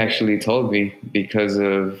 he actually told me because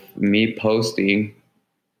of me posting,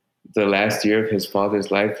 the last year of his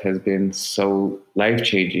father's life has been so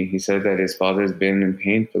life-changing. He said that his father's been in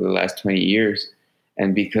pain for the last 20 years.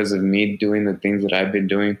 And because of me doing the things that I've been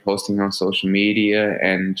doing, posting on social media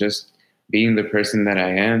and just being the person that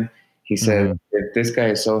I am, he said, if this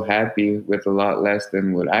guy is so happy with a lot less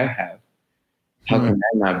than what I have, how can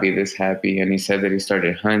I not be this happy? And he said that he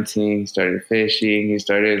started hunting, he started fishing, he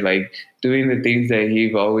started like doing the things that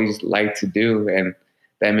he've always liked to do. And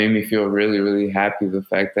that made me feel really, really happy. The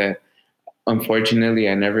fact that unfortunately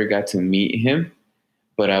I never got to meet him,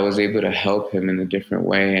 but I was able to help him in a different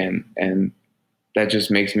way. And that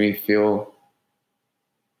just makes me feel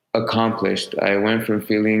accomplished. I went from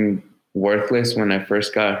feeling worthless when I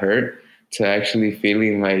first got hurt to actually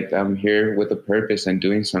feeling like I'm here with a purpose and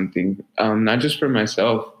doing something, not just for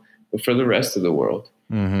myself, but for the rest of the world.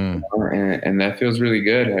 And that feels really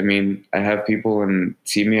good. I mean, I have people when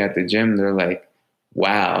see me at the gym, they're like,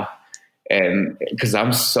 wow. And because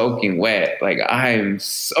I'm soaking wet, like I'm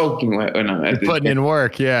soaking wet when I'm at the putting gym. In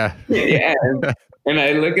work. Yeah. Yeah. And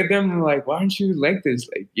I look at them, I'm like, why aren't you like this?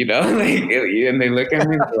 Like, and they look at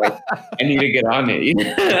me like, I need to get on it.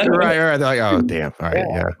 Right. They're like, oh, damn. All right.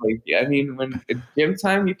 Yeah. Like, I mean, when it's gym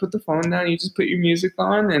time, you put the phone down, you just put your music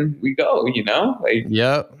on and we go, Like,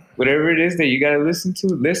 yep. whatever it is that you got to listen to,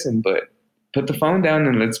 listen, but put the phone down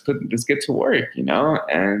and let's get to work, you know?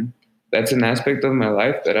 And that's an aspect of my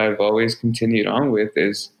life that I've always continued on with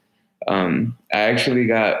is, I actually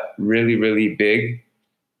got really, really big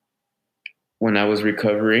when I was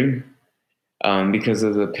recovering, because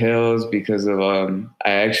of the pills, because of,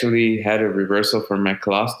 I actually had a reversal for my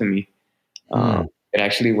colostomy. It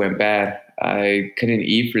actually went bad. I couldn't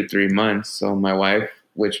eat for 3 months. So my wife,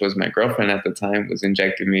 which was my girlfriend at the time, was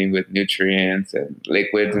injecting me with nutrients and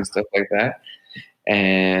liquids and stuff like that.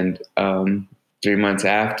 And 3 months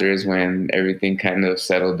after is when everything kind of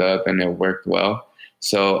settled up and it worked well.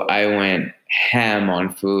 So I went ham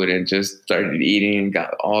on food and just started eating and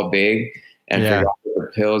got all big and forgot that the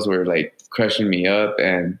pills were like crushing me up.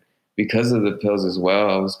 And because of the pills as well,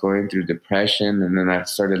 I was going through depression, and then I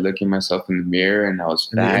started looking myself in the mirror, and I was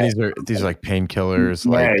fat. And these are like painkillers,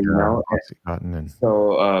 yeah, like you know. Oxycontin and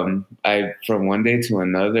So I, from one day to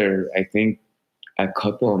another, I think a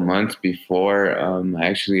couple of months before I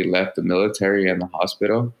actually left the military and the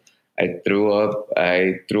hospital, I threw up.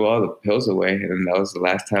 I threw all the pills away, and that was the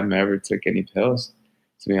last time I ever took any pills,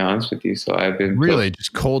 to be honest with you. So I've been really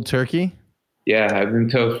just cold turkey. Yeah, I've been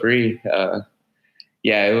pill free.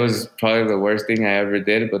 Yeah, it was probably the worst thing I ever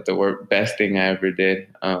did, but the best thing I ever did.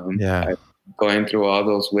 Going through all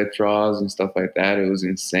those withdrawals and stuff like that, it was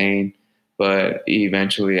insane. But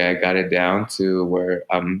eventually, I got it down to where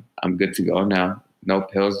I'm good to go now. No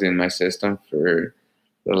pills in my system for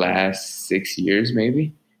the last 6 years,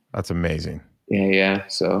 maybe. That's amazing. Yeah.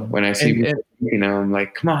 So when I see people, you know, I'm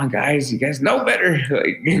like, come on, guys, you guys know better.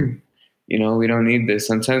 Like, you know, we don't need this.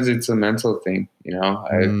 Sometimes it's a mental thing. You know,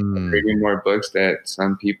 I'm reading more books that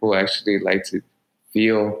some people actually like to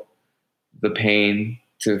feel the pain,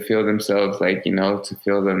 to feel themselves like, you know, to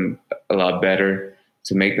feel them a lot better,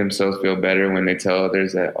 to make themselves feel better when they tell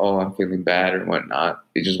others that, oh, I'm feeling bad or whatnot.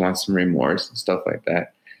 They just want some remorse and stuff like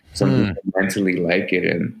that. Some people mentally like it.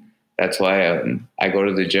 And that's why I go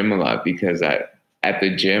to the gym a lot, because at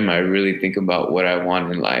the gym, I really think about what I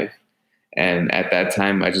want in life. And at that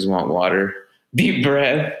time, I just want water, deep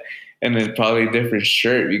breath, and then probably a different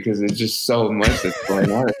shirt, because it's just so much that's going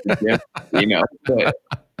on at the gym, you know. But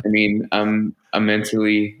I mean, I'm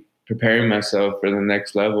mentally preparing myself for the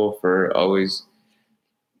next level. For always,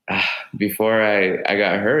 before I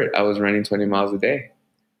got hurt, I was running 20 miles a day.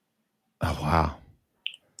 Oh wow!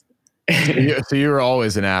 So you were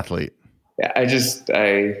always an athlete. I enjoy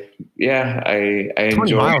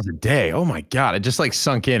 20 miles a day. Oh my God. It just like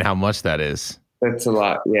sunk in how much that is. That's a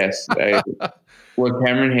lot. Yes. What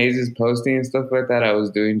Cameron Hayes is posting and stuff like that, I was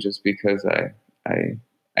doing just because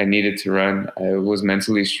I needed to run. I was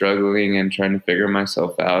mentally struggling and trying to figure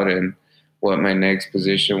myself out and what my next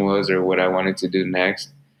position was or what I wanted to do next.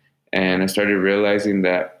 And I started realizing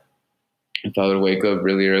that if I would wake up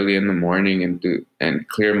really early in the morning and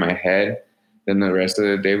clear my head, then the rest of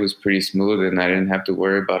the day was pretty smooth, and I didn't have to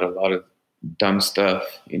worry about a lot of dumb stuff,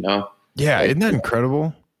 you know? Yeah, like, isn't that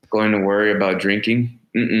incredible? Going to worry about drinking,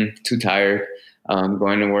 too tired.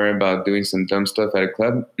 Going to worry about doing some dumb stuff at a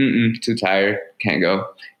club, too tired, can't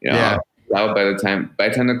go. You know, out by the time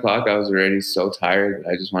 10 o'clock, I was already so tired,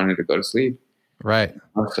 I just wanted to go to sleep. Right.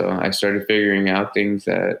 So I started figuring out things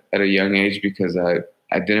at a young age, because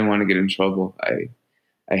I didn't want to get in trouble.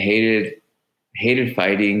 I hated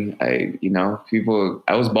fighting. I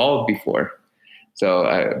was bald before.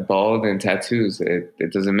 So bald and tattoos,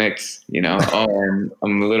 it doesn't mix, you know. Oh, and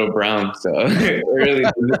I'm a little brown, so it really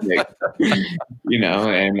doesn't mix, you know.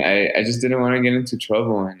 And I just didn't want to get into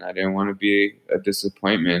trouble, and I didn't want to be a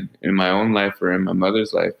disappointment in my own life or in my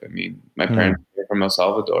mother's life. I mean, my parents came from El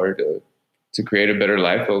Salvador to create a better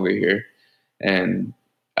life over here, and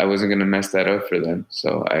I wasn't going to mess that up for them.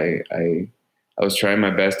 So I was trying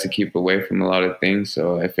my best to keep away from a lot of things.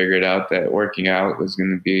 So I figured out that working out was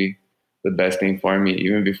going to be the best thing for me.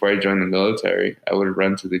 Even before I joined the military, I would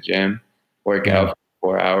run to the gym, work out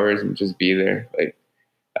for 4 hours, and just be there. Like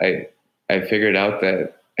I figured out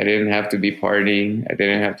that I didn't have to be partying. I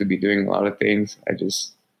didn't have to be doing a lot of things. I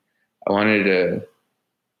wanted to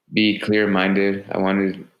be clear-minded. I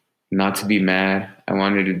wanted not to be mad. I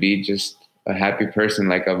wanted to be just a happy person,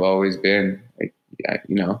 like I've always been. Like,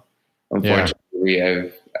 you know, unfortunately,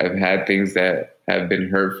 I've had things that have been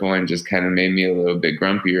hurtful and just kind of made me a little bit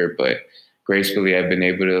grumpier, but gracefully I've been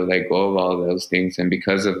able to let go of all those things. And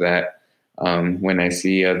because of that, when I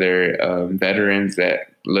see other veterans that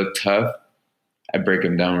look tough, I break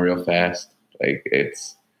them down real fast. Like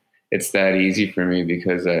it's that easy for me,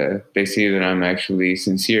 because they see that I'm actually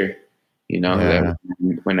sincere. You know, that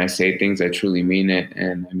when I say things, I truly mean it.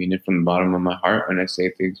 And I mean it from the bottom of my heart. When I say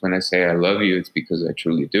things, when I say I love you, it's because I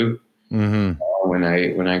truly do. Mm-hmm.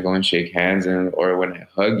 When I go and shake hands or when I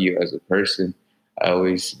hug you as a person, I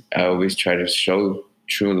always try to show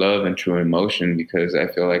true love and true emotion, because I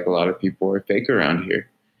feel like a lot of people are fake around here.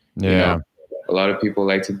 You Yeah. know, a lot of people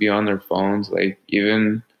like to be on their phones. Like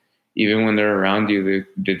even when they're around you, they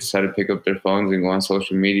decide to pick up their phones and go on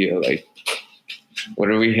social media. Like, what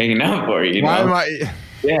are we hanging out for? Why am I?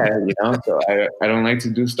 Yeah, so I don't like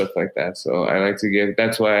to do stuff like that. So I like to give,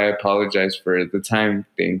 that's why I apologize for the time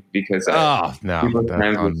thing, because Oh no, people's that's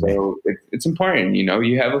times on is me. so, it's important,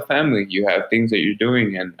 you have a family, you have things that you're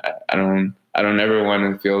doing, and I don't ever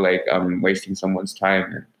want to feel like I'm wasting someone's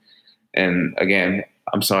time. And again,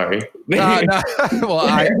 I'm sorry. No. Well,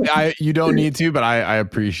 I you don't need to, but I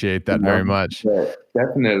appreciate that very much. But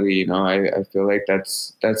definitely, I feel like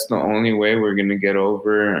that's the only way we're gonna get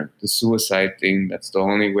over the suicide thing. That's the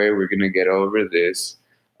only way we're gonna get over this,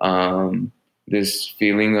 this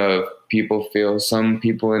feeling of some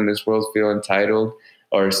people in this world feel entitled,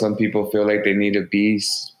 or some people feel like they need to be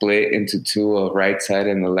split into two, a right side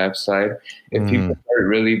and the left side. If people are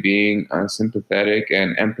really being sympathetic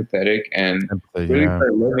and empathetic and really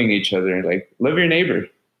start loving each other, like love your neighbor,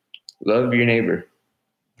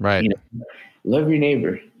 Right. love your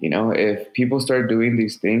neighbor. If people start doing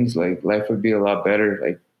these things, like life would be a lot better,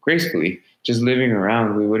 like gracefully, just living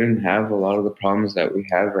around. We wouldn't have a lot of the problems that we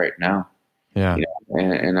have right now. Yeah.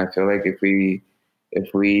 And I feel like if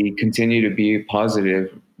we continue to be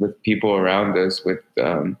positive with people around us,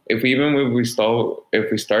 if we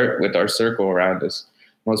start with our circle around us,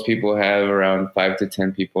 most people have around 5 to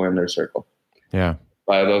 10 people in their circle. Yeah.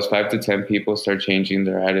 By those 5 to 10 people start changing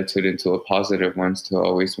their attitude into a positive ones, to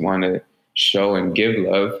always want to show and give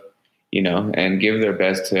love, and give their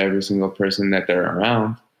best to every single person that they're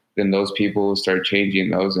around, then those people will start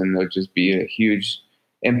changing those, and they'll just be a huge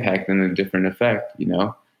impact and a different effect,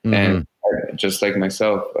 And just like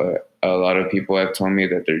myself, a lot of people have told me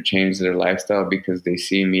that they're changed their lifestyle because they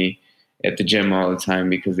see me at the gym all the time,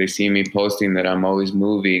 because they see me posting that I'm always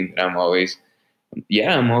moving, I'm always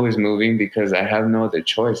moving, because I have no other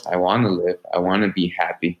choice. I want to live. I want to be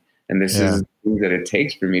happy. And this is the thing that it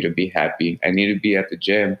takes for me to be happy. I need to be at the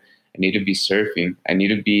gym. I need to be surfing. I need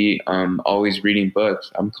to be always reading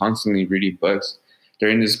books. I'm constantly reading books.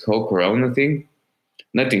 During this whole Corona thing,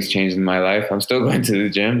 nothing's changed in my life. I'm still going to the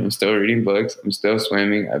gym. I'm still reading books. I'm still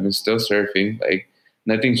swimming. I've been still surfing. Like,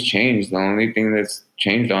 nothing's changed. The only thing that's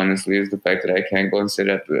changed, honestly, is the fact that I can't go and sit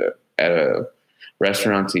at a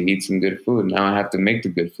restaurant to eat some good food. Now I have to make the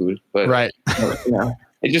good food, but right.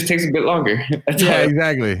 It just takes a bit longer. Yeah,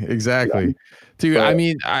 exactly. Yeah. Dude, but, I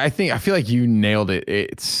mean, I feel like you nailed it.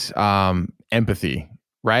 It's empathy,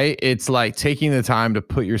 right? It's like taking the time to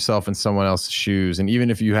put yourself in someone else's shoes. And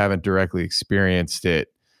even if you haven't directly experienced it,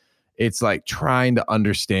 it's like trying to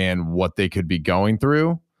understand what they could be going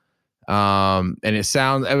through. And it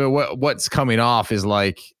sounds, I mean, what's coming off is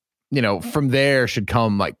like, from there should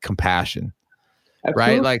come like compassion.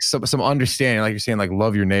 Absolutely. Right? Like some understanding, like you're saying, like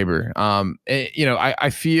love your neighbor. I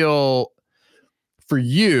feel for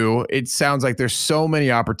you, it sounds like there's so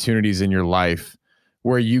many opportunities in your life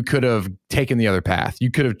where you could have taken the other path.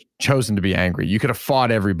 You could have chosen to be angry. You could have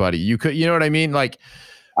fought everybody. You know what I mean? Like,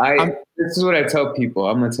 this is what I tell people.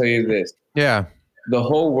 I'm going to tell you this. Yeah. The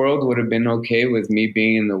whole world would have been okay with me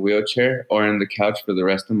being in the wheelchair or in the couch for the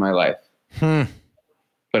rest of my life.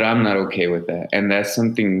 But I'm not okay with that. And that's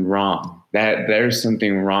something wrong. That there's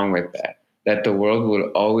something wrong with that the world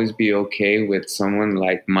would always be okay with someone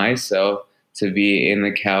like myself to be in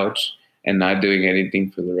the couch and not doing anything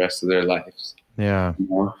for the rest of their lives. Yeah.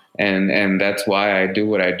 And that's why I do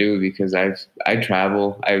what I do, because I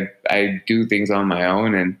travel, I do things on my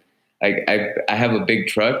own, and I have a big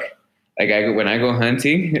truck. Like when I go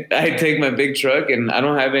hunting, I take my big truck and I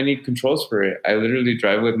don't have any controls for it. I literally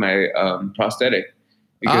drive with my prosthetic,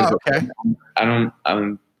 because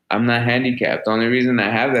I'm not handicapped. The only reason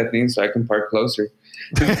I have that thing is so I can park closer.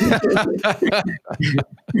 And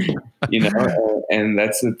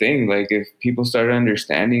that's the thing. Like, if people start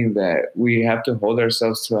understanding that we have to hold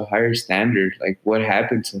ourselves to a higher standard, like what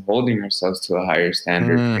happened to holding ourselves to a higher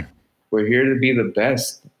standard? Like, we're here to be the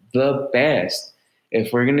best.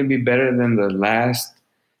 If we're going to be better than the last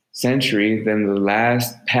century, than the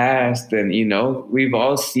last past, then, we've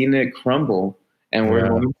all seen it crumble. And we're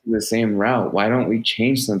going through the same route. Why don't we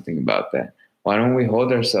change something about that? Why don't we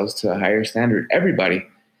hold ourselves to a higher standard? Everybody.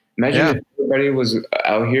 Imagine if everybody was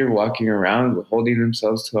out here walking around holding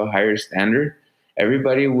themselves to a higher standard.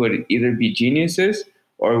 Everybody would either be geniuses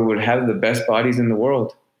or would have the best bodies in the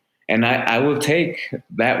world. And I will take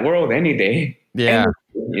that world any day. Yeah.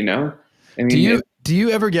 I mean, do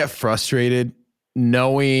you ever get frustrated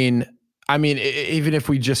knowing, I mean, even if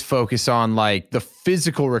we just focus on like the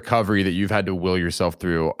physical recovery that you've had to will yourself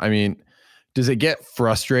through, I mean, does it get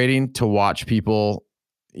frustrating to watch people,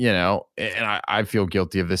 and I feel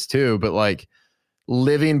guilty of this too, but like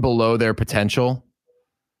living below their potential?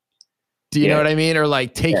 Do you know what I mean? Or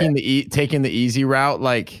like taking the easy route?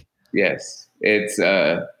 Like, yes, it's,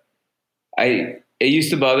 it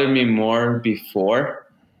used to bother me more before,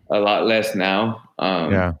 a lot less now.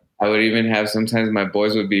 I would even have, sometimes my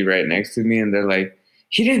boys would be right next to me and they're like,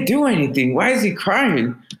 he didn't do anything. Why is he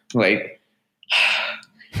crying? Like,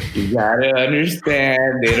 you gotta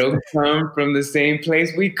understand, they don't come from the same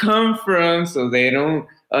place we come from, so they don't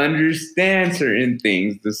understand certain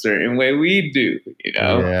things the certain way we do,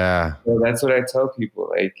 Yeah. So that's what I tell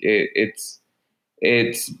people. Like,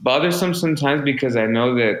 it's bothersome sometimes because I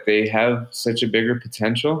know that they have such a bigger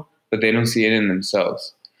potential, but they don't see it in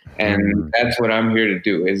themselves. And that's what I'm here to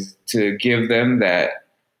do, is to give them that,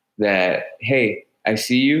 hey, I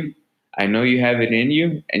see you, I know you have it in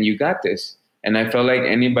you, and you got this. And I felt like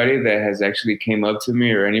anybody that has actually came up to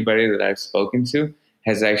me or anybody that I've spoken to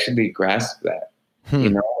has actually grasped that.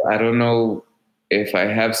 I don't know if I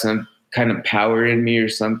have some kind of power in me or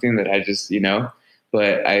something that I just,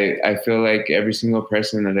 but I feel like every single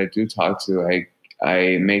person that I do talk to,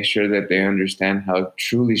 I make sure that they understand how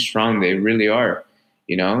truly strong they really are.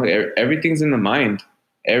 Everything's in the mind.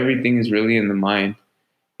 Everything is really in the mind.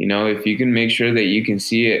 If you can make sure that you can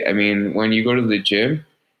see it. I mean, when you go to the gym,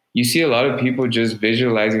 you see a lot of people just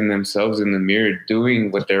visualizing themselves in the mirror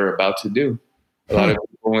doing what they're about to do. A lot of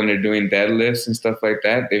people, when they're doing deadlifts and stuff like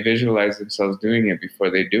that, they visualize themselves doing it before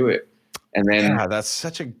they do it. And then, that's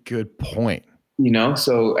such a good point.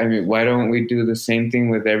 So, I mean, why don't we do the same thing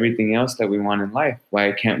with everything else that we want in life?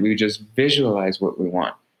 Why can't we just visualize what we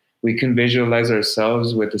want? We can visualize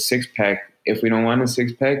ourselves with a six pack. If we don't want a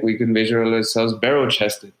six pack, we can visualize ourselves barrel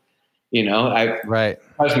chested. Right.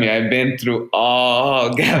 Trust me, I've been through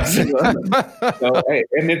all gaps. And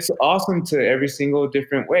it's awesome to every single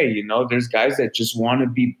different way. There's guys that just want to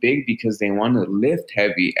be big because they want to lift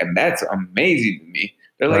heavy. And that's amazing to me.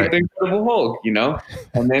 They're like the Incredible Hulk,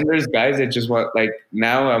 And then there's guys that just want, like,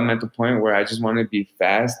 now I'm at the point where I just want to be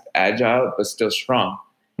fast, agile, but still strong.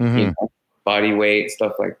 Body weight,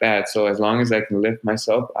 stuff like that. So as long as I can lift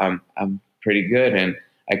myself, I'm pretty good. And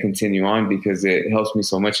I continue on because it helps me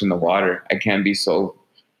so much in the water. I can't be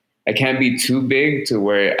too big to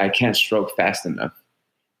where I can't stroke fast enough,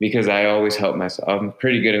 because I always help myself. I'm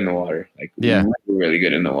pretty good in the water, like really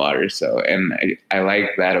good in the water. So, and I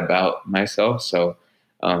like that about myself. So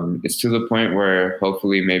it's to the point where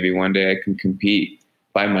hopefully maybe one day I can compete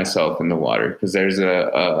by myself in the water, because there's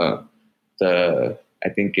I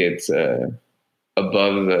think it's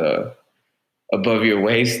above your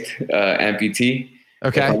waist amputee.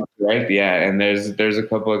 Okay. Right. Yeah. And there's a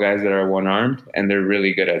couple of guys that are one-armed and they're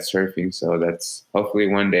really good at surfing. So that's hopefully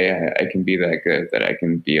one day I can be that good that I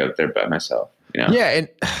can be out there by myself. Yeah. And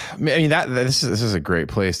I mean, this is a great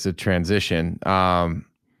place to transition.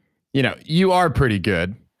 You are pretty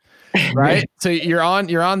good, right? So you're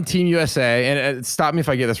on Team USA, and stop me if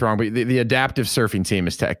I get this wrong, but the adaptive surfing team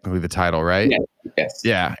is technically the title, right? Yeah. Yes.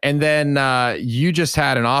 Yeah. And then you just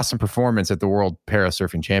had an awesome performance at the World Para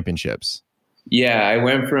Surfing Championships. Yeah, I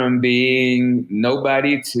went from being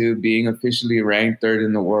nobody to being officially ranked third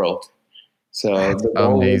in the world. So that's the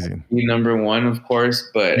goal amazing. was to be number one, of course,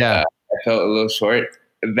 but I felt a little short.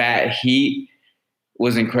 That heat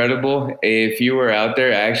was incredible. If you were out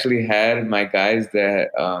there, I actually had my guys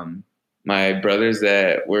my brothers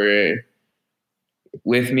that were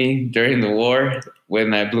with me during the war.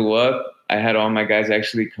 When I blew up, I had all my guys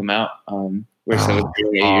actually come out. We're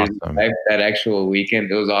celebrating 8 years of life that actual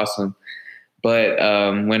weekend. It was awesome. But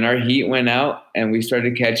when our heat went out and we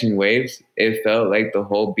started catching waves, it felt like the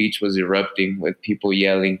whole beach was erupting with people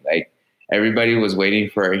yelling. Like, everybody was waiting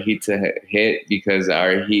for our heat to hit, because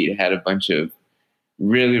our heat had a bunch of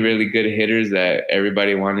really, really good hitters that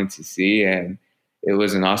everybody wanted to see. And it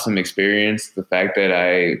was an awesome experience. The fact that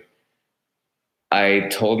I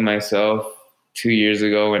told myself 2 years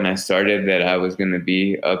ago when I started that I was going to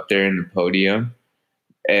be up there in the podium.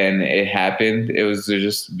 And it happened. It was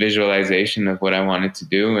just visualization of what I wanted to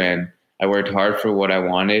do. And I worked hard for what I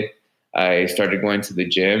wanted. I started going to the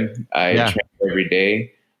gym. I trained every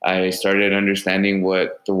day. I started understanding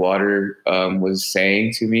what the water was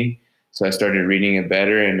saying to me. So I started reading it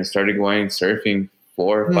better, and I started going surfing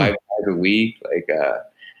 4 or 5 times a week. Like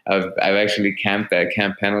I've actually camped at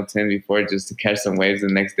Camp Pendleton before just to catch some waves the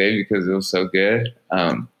next day because it was so good.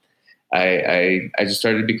 I just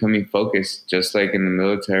started becoming focused, just like in the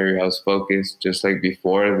military. I was focused, just like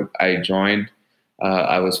before I joined.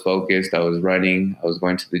 I was focused. I was running. I was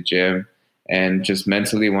going to the gym. and just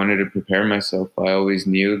mentally wanted to prepare myself. I always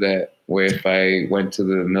knew that if I went to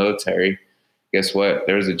the military, guess what?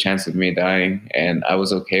 There was a chance of me dying, and I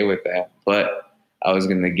was okay with that. But I was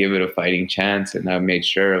going to give it a fighting chance, and I made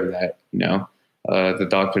sure of that. The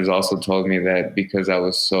doctors also told me that because I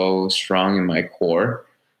was so strong in my core,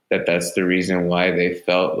 that's the reason why they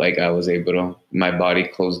felt like I was able to. My body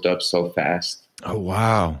closed up so fast. Oh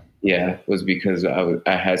wow! Yeah, it was because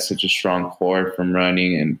I had such a strong core from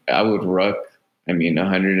running, and I would ruck.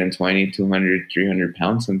 120, 200, 300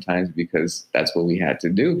 pounds sometimes, because that's what we had to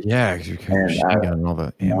do. Yeah, because you're kind of all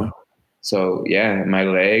the ammo. So yeah, my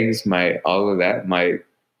legs, all of that,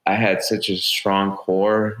 I had such a strong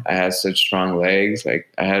core. I had such strong legs.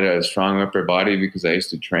 Like I had a strong upper body because I used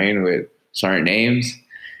to train with Sergeant Ames,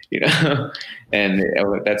 and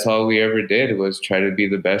that's all we ever did was try to be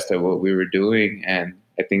the best at what we were doing. And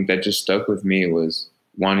I think that just stuck with me, was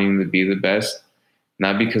wanting to be the best,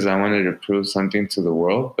 not because I wanted to prove something to the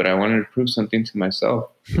world, but I wanted to prove something to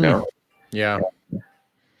myself, Yeah.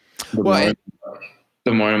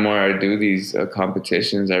 The more and more I do these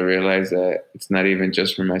competitions, I realize that it's not even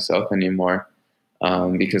just for myself anymore,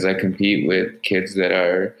 because I compete with kids that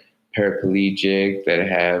are paraplegic, that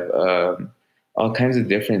have all kinds of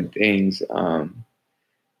different things.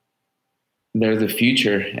 They're the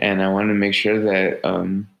future, and I want to make sure that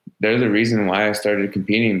they're the reason why I started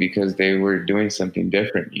competing, because they were doing something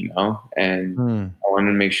different, and I want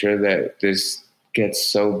to make sure that this gets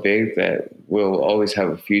so big that we'll always have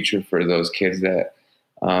a future for those kids that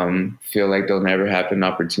feel like they'll never have an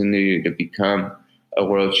opportunity to become a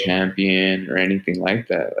world champion or anything like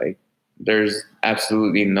that. Like there's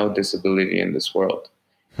absolutely no disability in this world.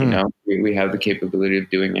 We have the capability of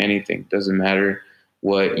doing anything. Doesn't matter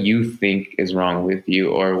what you think is wrong with you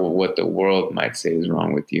or what the world might say is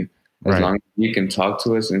wrong with you. As long as you can talk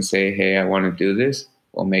to us and say, hey, I want to do this,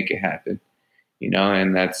 we'll make it happen.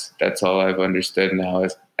 And that's all I've understood now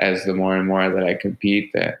as the more and more that I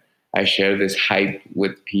compete, that I share this hype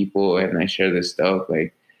with people and I share this stuff.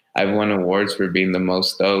 Like I've won awards for being the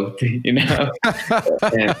most stoked, and I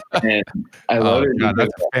love it. God,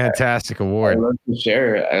 that's a fantastic award. I love to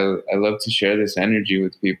share. I love to share this energy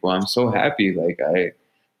with people. I'm so happy.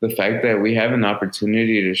 The fact that we have an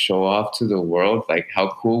opportunity to show off to the world, like how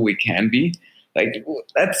cool we can be. Like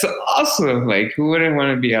that's awesome. Like who wouldn't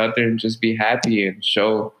want to be out there and just be happy and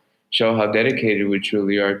show how dedicated we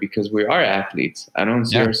truly are, because we are athletes. I don't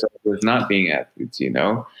see ourselves as not being athletes,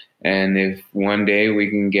 And if one day we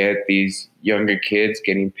can get these younger kids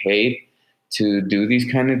getting paid to do these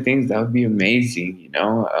kind of things, that would be amazing.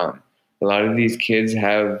 A lot of these kids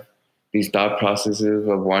have these thought processes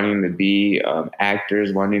of wanting to be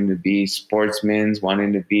actors, wanting to be sportsmen,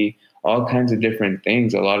 wanting to be all kinds of different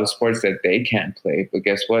things. A lot of sports that they can't play, but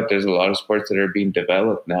guess what? There's a lot of sports that are being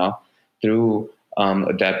developed now through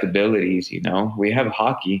adaptabilities. We have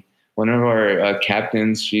hockey. One of our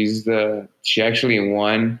captains, she actually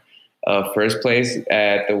won first place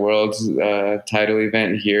at the world's title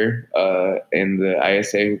event here in the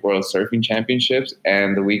ISA World Surfing Championships,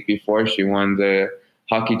 and the week before she won the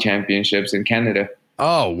hockey championships in Canada.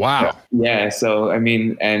 Oh wow! Yeah, so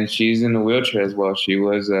and she's in a wheelchair as well. She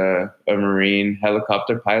was a Marine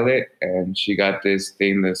helicopter pilot, and she got this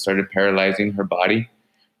thing that started paralyzing her body.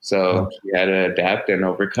 So she had to adapt and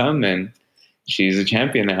overcome, and she's a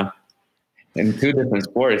champion now in 2 different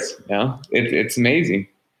sports. It's amazing.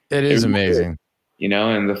 It is amazing.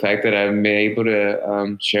 And the fact that I've been able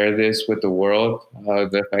to share this with the world,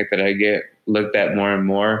 the fact that I get looked at more and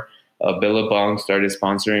more. Billabong started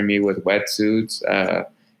sponsoring me with wetsuits.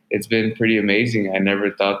 It's been pretty amazing. I never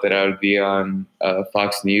thought that I would be on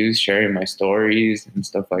Fox News sharing my stories and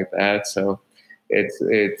stuff like that. So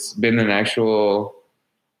it's been an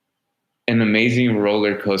amazing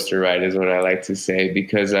roller coaster ride, is what I like to say,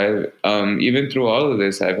 because I've even through all of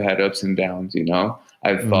this, I've had ups and downs.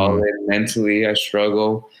 I've fallen mentally. I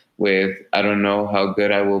struggle with, I don't know how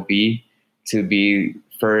good I will be to be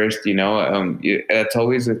first. That's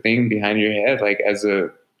always a thing behind your head. Like as a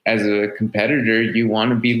competitor, you want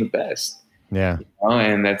to be the best. Yeah.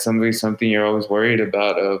 And that's something you're always worried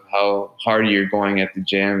about, of how hard you're going at the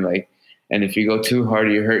gym. Like, and if you go too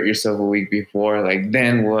hard, you hurt yourself a week before, like,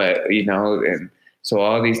 then what, and so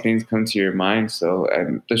all these things come to your mind. So,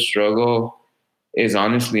 and the struggle is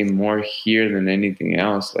honestly more here than anything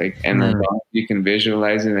else. Like, and as long as you can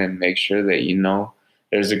visualize it and make sure that,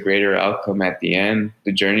 there's a greater outcome at the end.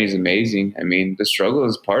 The journey is amazing. The struggle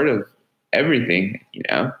is part of everything.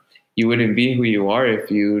 You wouldn't be who you are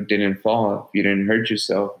if you didn't fall, if you didn't hurt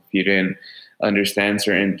yourself, if you didn't understand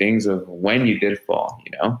certain things of when you did fall,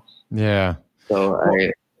 Yeah. So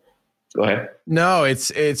Go ahead. No,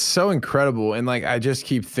 it's so incredible. And like, I just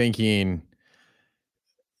keep thinking,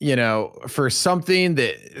 for something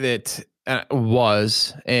that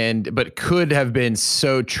was, but could have been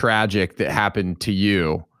so tragic that happened to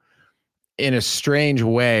you in a strange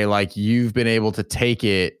way, like you've been able to take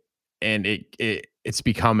it and it's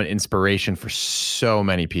become an inspiration for so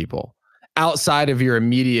many people outside of your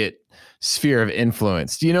immediate sphere of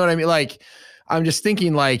influence. Do you know what I mean? Like, I'm just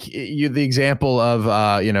thinking, like, the example of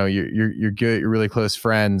your really close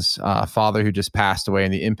friend's father who just passed away,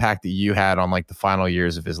 and the impact that you had on like the final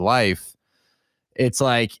years of his life. It's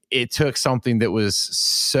like it took something that was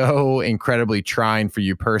so incredibly trying for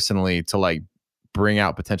you personally to like bring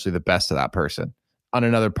out potentially the best of that person on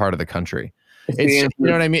another part of the country. It's, you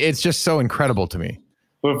know what I mean? It's just so incredible to me.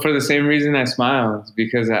 But for the same reason I smile, is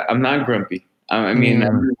because I'm not grumpy. I mean,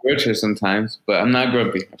 I'm richer sometimes, but I'm not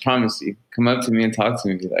grumpy. I promise you. Come up to me and talk to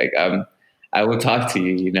me. Like, I will talk to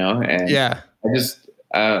you, and yeah, I just,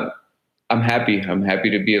 I'm happy. I'm happy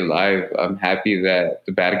to be alive. I'm happy that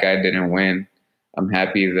the bad guy didn't win. I'm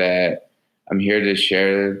happy that I'm here to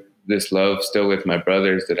share this love still with my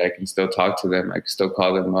brothers, that I can still talk to them. I can still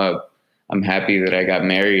call them up. I'm happy that I got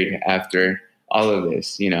married after all of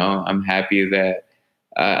this. I'm happy that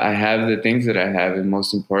I have the things that I have, and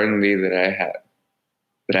most importantly, that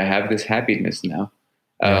I have this happiness now.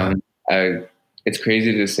 Yeah. It's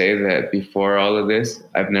crazy to say that before all of this,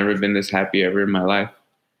 I've never been this happy ever in my life.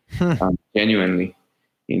 Genuinely,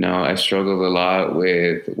 I struggled a lot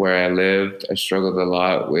with where I lived. I struggled a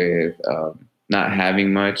lot with not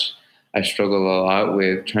having much. I struggled a lot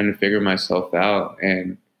with trying to figure myself out.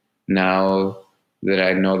 And now that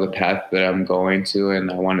I know the path that I'm going to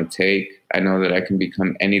and I want to take, I know that I can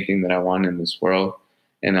become anything that I want in this world.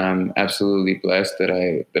 And I'm absolutely blessed that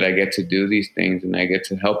I get to do these things and I get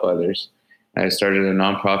to help others. I started a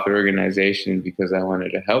nonprofit organization because I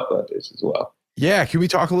wanted to help others as well. Yeah. Can we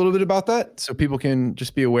talk a little bit about that so people can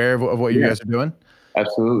just be aware of what you guys are doing?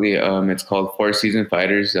 Absolutely. It's called Four Season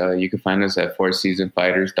Fighters. You can find us at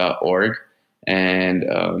fourseasonfighters.org.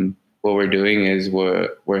 And what we're doing is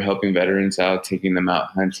we're helping veterans out, taking them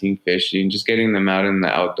out hunting, fishing, just getting them out in the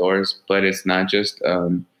outdoors. But it's not just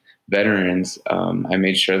veterans. I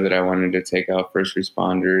made sure that I wanted to take out first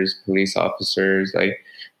responders, police officers, like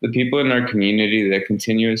the people in our community that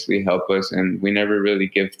continuously help us, and we never really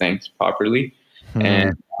give thanks properly.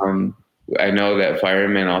 And I know that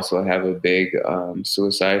firemen also have a big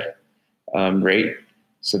suicide rate.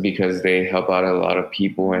 So because they help out a lot of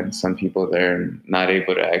people, and some people they're not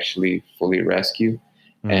able to actually fully rescue.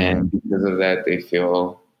 And because of that, they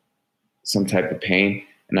feel some type of pain.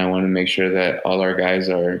 And I want to make sure that all our guys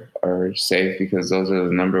are safe, because those are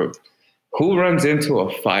the number of who runs into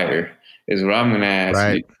a fire is what I'm going to ask,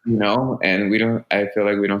 right. And I feel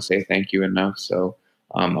like we don't say thank you enough. So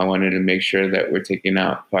I wanted to make sure that we're taking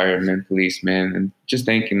out firemen, policemen, and just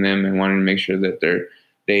thanking them, and wanting to make sure that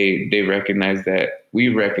they recognize that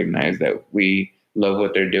we love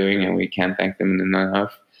what they're doing and we can't thank them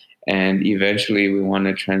enough. And eventually we want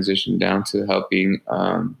to transition down to helping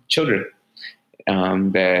children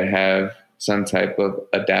that have some type of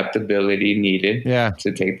adaptability needed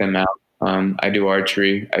to take them out. I do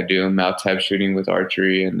archery. I do mount type shooting with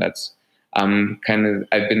archery, and I've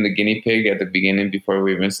been the guinea pig at the beginning before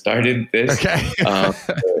we even started this. Okay.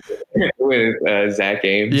 With Zach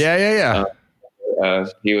Ames. Yeah.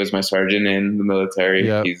 He was my sergeant in the military.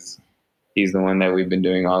 Yep. He's the one that we've been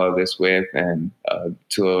doing all of this with, and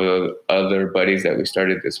two other buddies that we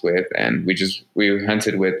started this with, and we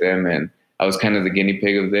hunted with them, and I was kind of the guinea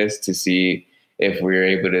pig of this to see if we were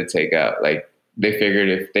able to take out, like, they figured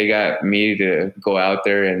if they got me to go out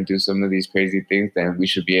there and do some of these crazy things, then we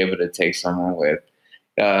should be able to take someone with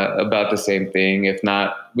about the same thing. If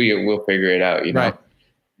not, we'll figure it out, you know? Right.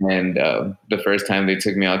 And the first time they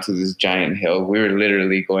took me out to this giant hill, we were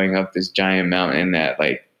literally going up this giant mountain at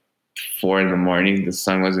like 4 a.m. The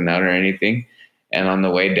sun wasn't out or anything. And on the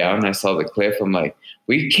way down, I saw the cliff. I'm like,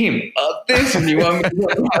 we came up this and you want me to go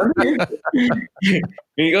down here?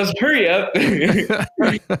 And he goes, hurry up.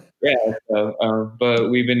 Yeah. So, but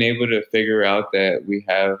we've been able to figure out that we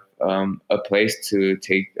have a place to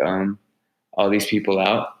take all these people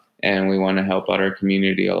out, and we want to help out our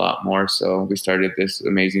community a lot more. So we started this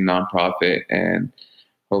amazing nonprofit, and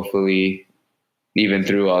hopefully even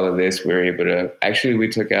through all of this, we're able to, actually, we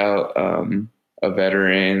took out a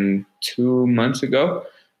veteran 2 months ago,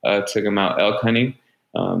 took him out elk hunting.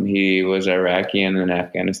 He was Iraqi and an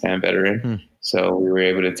Afghanistan veteran. So we were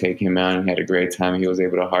able to take him out and had a great time. He was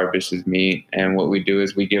able to harvest his meat. And what we do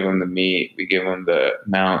is we give him the meat, we give him the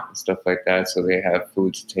mount and stuff like that. So they have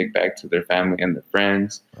food to take back to their family and their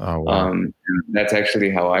friends. Oh, wow. That's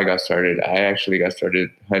actually how I got started. I actually got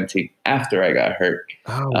started hunting after I got hurt.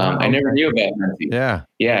 Oh, wow. I never knew about hunting. Yeah.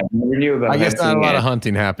 Yeah. I never knew about hunting. I guess not a lot of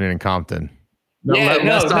hunting happening in Compton.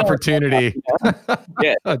 Less opportunity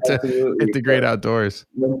yeah, to hit the great outdoors.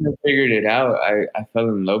 Once I figured it out, I fell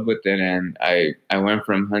in love with it, and I went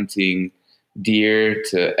from hunting deer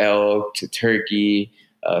to elk to turkey,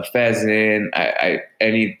 pheasant. I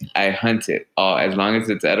hunt it all as long as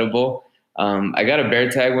it's edible. I got a bear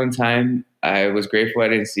tag one time. I was grateful I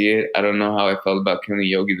didn't see it. I don't know how I felt about killing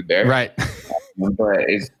Yogi the bear. Right. But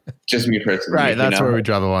it's just me personally. Right. That's where we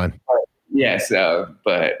draw the line. Yes,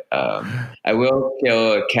 but I will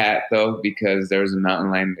kill a cat though, because there was a mountain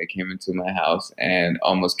lion that came into my house and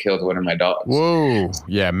almost killed one of my dogs. Whoa!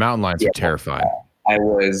 Yeah, mountain lions are terrifying. I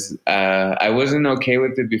wasn't okay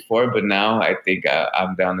with it before, but now I think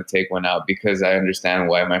I'm down to take one out, because I understand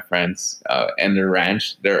why my friends and their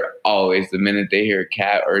ranch, they're always, the minute they hear a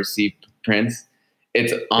cat or see prints,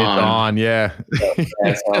 it's on. It's on, yeah.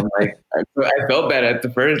 So I'm like, I felt bad at the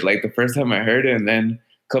first time I heard it, and then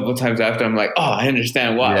couple times after, I'm like, oh, I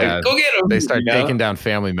understand why. Yeah, like, go get them. They start taking down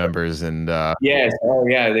family members, and yes, oh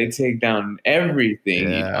yeah, they take down everything,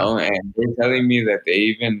 and they're telling me that they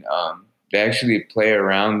even they actually play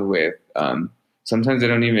around with. Sometimes they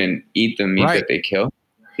don't even eat the meat that they kill.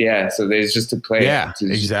 Yeah, so there's just to play. Yeah, to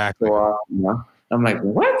exactly. Go off, I'm like,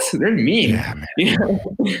 what? They're mean. Yeah,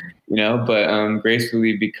 man. But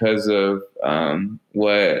gracefully, because of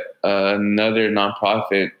what another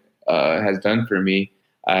nonprofit has done for me,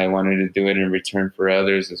 I wanted to do it in return for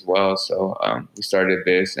others as well. So we started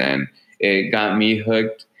this, and it got me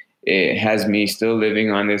hooked. It has me still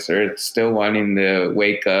living on this earth, still wanting to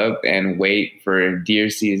wake up and wait for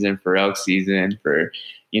deer season, for elk season, and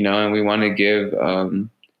we want to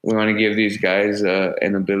give these guys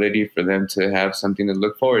an ability for them to have something to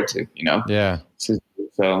look forward to, Yeah.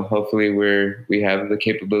 So hopefully we have the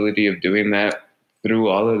capability of doing that through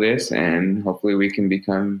all of this, and hopefully we can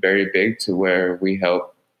become very big to where we help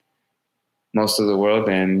most of the world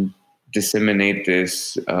and disseminate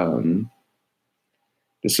this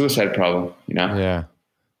the suicide problem. Yeah.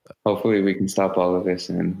 Hopefully we can stop all of this,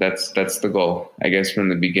 and that's the goal. I guess from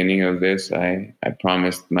the beginning of this, I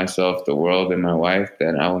promised myself, the world, and my wife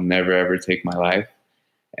that I will never ever take my life,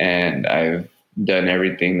 and I've done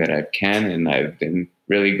everything that I can, and I've been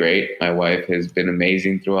really great. My wife has been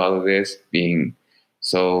amazing through all of this, being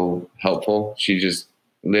so helpful. She just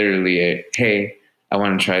literally, hey, I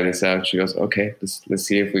want to try this out. She goes, okay, let's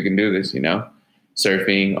see if we can do this,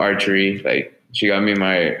 surfing, archery. Like, she got me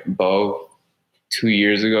my bow 2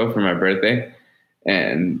 years ago for my birthday,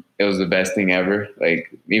 and it was the best thing ever. Like,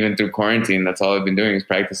 even through quarantine, that's all I've been doing is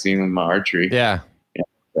practicing with my archery. Yeah.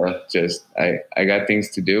 Just I got things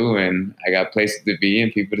to do, and I got places to be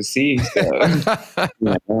and people to see. So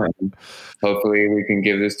hopefully we can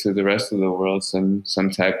give this to the rest of the world, some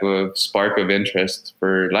type of spark of interest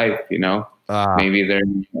for life. Maybe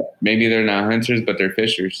they're not hunters, but they're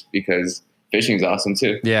fishers, because fishing's awesome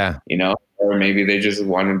too. Yeah. Or maybe they just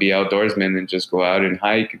want to be outdoorsmen and just go out and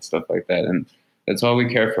hike and stuff like that. And that's all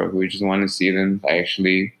we care for. We just want to see them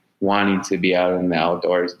actually wanting to be out in the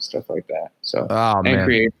outdoors and stuff like that. So, and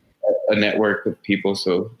create a network of people,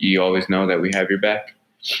 so you always know that we have your back.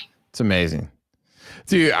 It's amazing.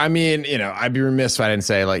 Dude, I mean, I'd be remiss if I didn't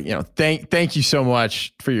say, thank you so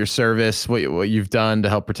much for your service, what you've done to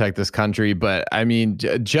help protect this country. But I mean,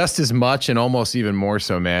 just as much and almost even more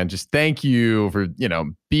so, man, just thank you for,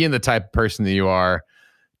 being the type of person that you are,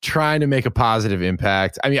 trying to make a positive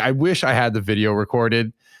impact. I mean, I wish I had the video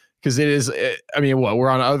recorded, because we're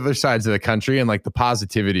on other sides of the country, and the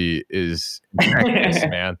positivity is infectious,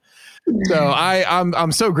 man. So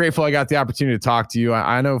I'm so grateful I got the opportunity to talk to you.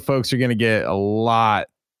 I know folks are going to get a lot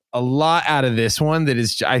out of this one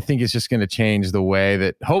that I think is just going to change the way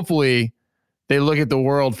that hopefully they look at the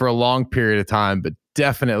world for a long period of time, but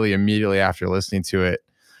definitely immediately after listening to it.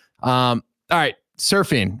 All right,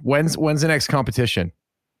 surfing. When's the next competition?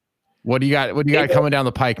 What do you got coming down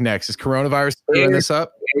the pike next? Is coronavirus screwing this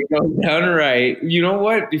up? It goes down right. You know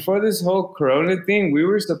what? Before this whole Corona thing, we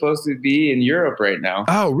were supposed to be in Europe right now.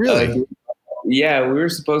 Oh, really? Yeah, we were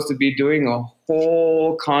supposed to be doing a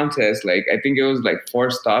whole contest. I think it was 4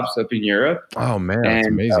 stops up in Europe. Oh man, that's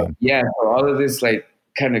amazing. So all of this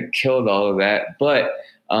kind of killed all of that. But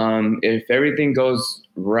if everything goes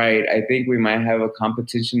right, I think we might have a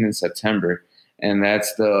competition in September. and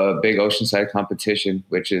that's the big Oceanside competition,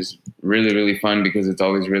 which is really, really fun because it's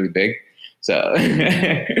always really big. So,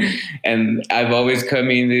 and I've always come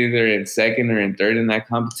in either in second or in third in that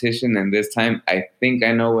competition. And this time I think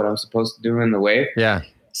I know what I'm supposed to do in the wave. Yeah.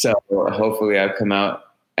 So hopefully I've come out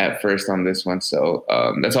at first on this one. So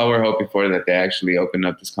that's all we're hoping for, that they actually open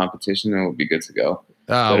up this competition and we'll be good to go.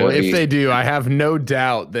 Well, if they do, I have no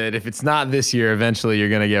doubt that if it's not this year, eventually you're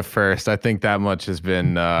going to get first. I think that much has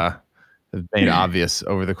been made obvious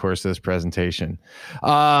over the course of this presentation,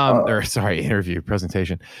 interview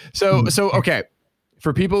presentation. So okay,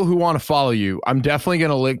 for people who want to follow you, I'm definitely going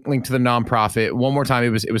to link to the nonprofit one more time.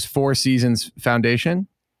 It was Four Seasons Foundation.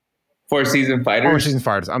 Four Season Fighters. Four Season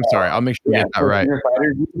Fighters. I'm sorry. I'll make sure you get that right.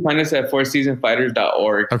 You can find us at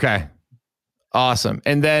fourseasonfighters.org. Okay. Awesome.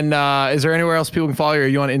 And then is there anywhere else people can follow you? Are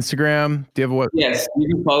you on Instagram? Do you have what? Yes, you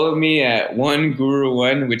can follow me at One Guru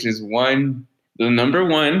One, which is one, the number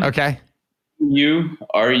one. Okay. You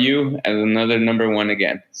are you, and another number one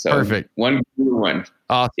again. So perfect. One Guru One.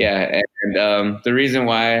 Awesome. Yeah, and the reason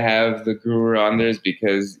why I have the Guru on there is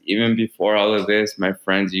because even before all of this, my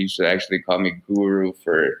friends used to actually call me Guru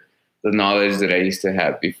for the knowledge that I used to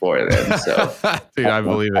have before then. So dude, I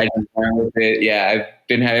believe it. I just went with it. Yeah, I've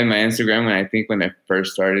been having my Instagram when I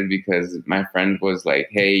first started, because my friend was like,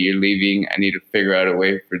 hey, you're leaving. I need to figure out a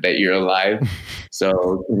way for that you're alive.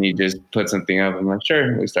 So can you just put something up? I'm like,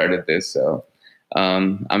 sure. We started this. So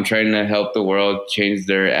I'm trying to help the world change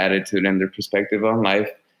their attitude and their perspective on life.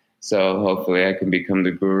 So hopefully I can become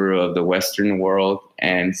the guru of the Western world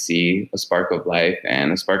and see a spark of life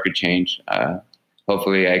and a spark of change.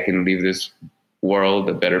 Hopefully I can leave this world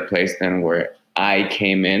a better place than where I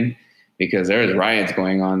came in, because there was riots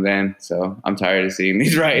going on then. So I'm tired of seeing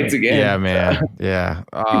these riots again. Yeah, man. So. Yeah.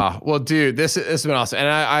 Well, dude, this has been awesome.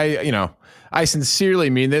 And I sincerely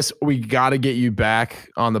mean this. We got to get you back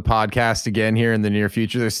on the podcast again here in the near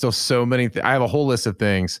future. There's still so many. I have a whole list of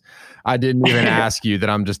things I didn't even ask you that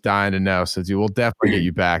I'm just dying to know. So, dude, we'll definitely get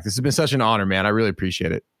you back. This has been such an honor, man. I really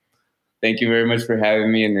appreciate it. Thank you very much for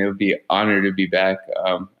having me, and it'll be an honor to be back.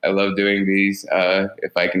 I love doing these.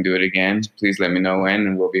 If I can do it again, please let me know when,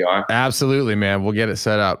 and we'll be on. Absolutely, man. We'll get it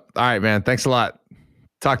set up. All right, man. Thanks a lot.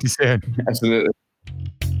 Talk to you soon. Absolutely.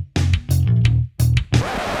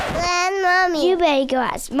 Mommy, you better go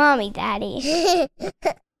ask Mommy, Daddy.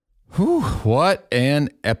 Whew, what an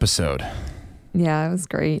episode. Yeah, it was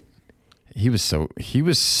great. He was so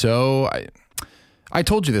I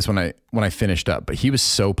told you this when I finished up, but he was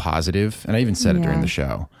so positive, and I even said it during the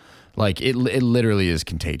show. Like it literally is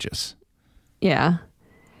contagious. Yeah.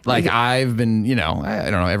 Like I've been, I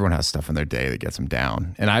don't know, everyone has stuff in their day that gets them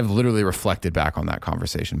down. And I've literally reflected back on that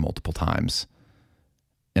conversation multiple times.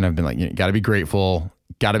 And I've been like, got to be grateful,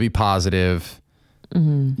 got to be positive.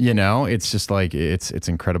 Mm-hmm. It's just like, it's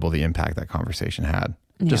incredible the impact that conversation had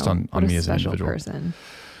just on me as an individual person.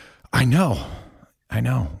 I know.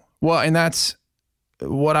 Well, and that's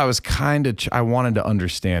what I was I wanted to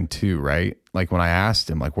understand too, right? Like when I asked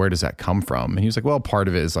him, like, where does that come from? And he was like, well, part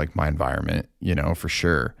of it is like my environment, for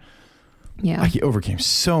sure. Yeah. Like he overcame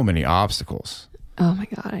so many obstacles. Oh my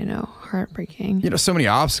God, I know. Heartbreaking. So many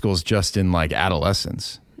obstacles just in like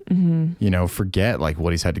adolescence. Mm-hmm. Forget like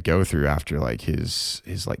what he's had to go through after like his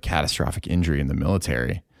like catastrophic injury in the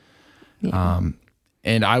military. Yeah.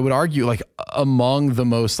 And I would argue like among the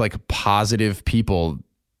most like positive people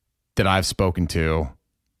that I've spoken to,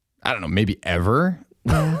 I don't know, maybe ever.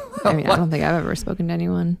 Yeah. I mean, I don't think I've ever spoken to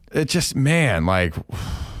anyone. It just, man, like.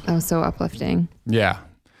 That was so uplifting. Yeah.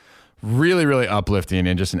 Really, really uplifting,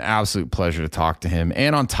 and just an absolute pleasure to talk to him.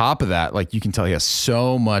 And on top of that, like you can tell he has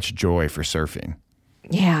so much joy for surfing.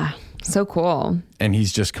 Yeah. So cool. And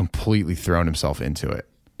he's just completely thrown himself into it.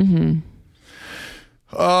 Mm-hmm.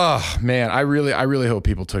 Oh man, I really hope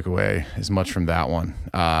people took away as much from that one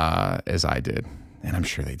as I did. And I'm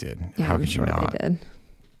sure they did. Yeah, How could you not? They did.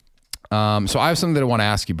 So I have something that I want to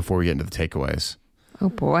ask you before we get into the takeaways. Oh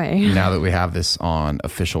boy. Now that we have this on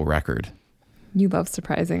official record. You love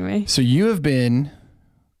surprising me. So you have been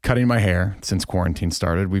cutting my hair since quarantine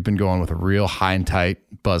started. We've been going with a real high and tight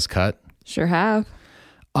buzz cut. Sure have.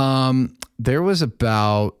 There was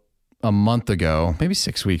about a month ago, maybe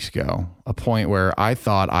 6 weeks ago, a point where I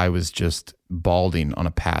thought I was just balding on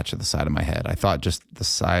a patch at the side of my head. I thought just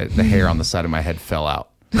the hair on the side of my head fell out.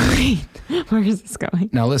 Wait, where is this going?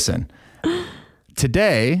 Now listen,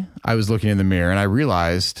 today I was looking in the mirror and I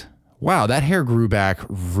realized, wow, that hair grew back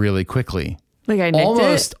really quickly. Like I nicked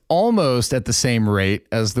it? Almost at the same rate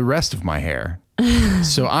as the rest of my hair.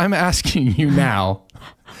 So I'm asking you now,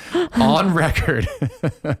 on record,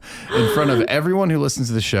 in front of everyone who listens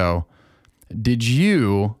to the show, did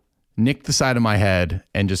you nick the side of my head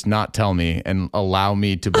and just not tell me and allow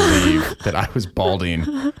me to believe that I was balding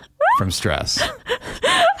from stress.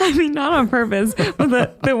 I mean, not on purpose,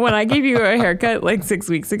 but when I gave you a haircut like 6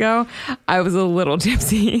 weeks ago, I was a little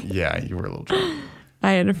tipsy. Yeah, you were a little drunk.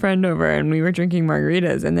 I had a friend over and we were drinking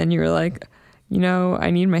margaritas, and then you were like, I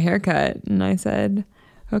need my haircut. And I said,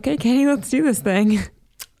 okay, Kenny, let's do this thing.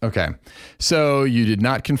 Okay. So you did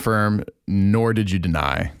not confirm, nor did you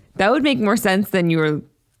deny. That would make more sense than you were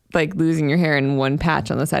like losing your hair in one patch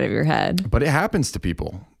on the side of your head. But it happens to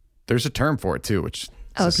people. There's a term for it too, which...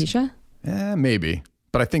 Alopecia? Yeah, maybe.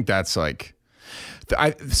 But I think that's like...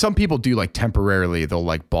 some people do like temporarily, they'll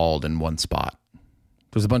like bald in one spot.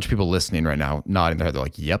 There's a bunch of people listening right now nodding their head. They're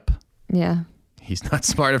like, yep. Yeah. He's not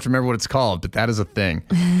smart enough to remember what it's called, but that is a thing.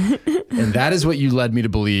 And that is what you led me to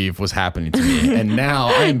believe was happening to me. And now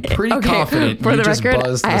I'm pretty confident for you the just record,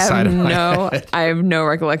 buzzed the side of my head. I have no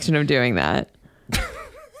recollection of doing that.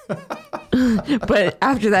 But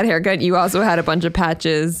after that haircut, you also had a bunch of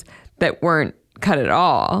patches that weren't cut at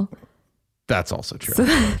all. That's also true.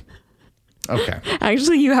 So okay.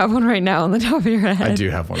 Actually, you have one right now on the top of your head. I do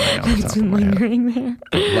have one right now on the It's top of been my head. lingering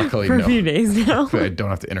there Luckily, for no. a few days now. I don't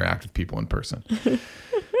have to interact with people in person.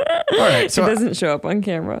 All right. So it doesn't show up on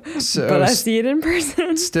camera, So but I see it in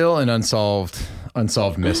person. Still an unsolved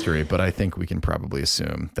mystery, but I think we can probably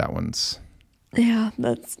assume that one's that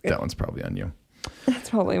one's probably on you. That's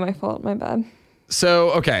probably my fault. My bad.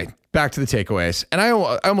 So, okay, back to the takeaways. And I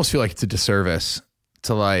almost feel like it's a disservice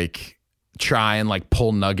to like try and like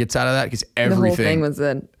pull nuggets out of that, because everything... The whole thing was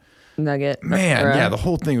a nugget. Man, yeah, the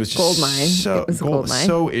whole thing was just gold mine. So, it was a gold mine.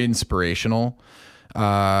 So inspirational.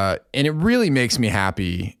 And it really makes me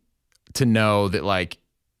happy to know that like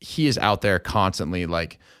he is out there constantly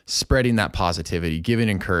like spreading that positivity, giving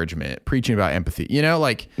encouragement, preaching about empathy,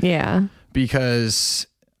 like... Yeah. Because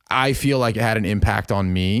I feel like it had an impact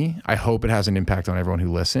on me. I hope it has an impact on everyone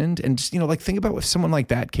who listened. And just, like think about if someone like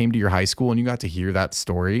that came to your high school and you got to hear that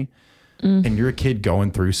story and you're a kid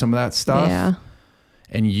going through some of that stuff. Yeah.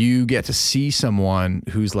 And you get to see someone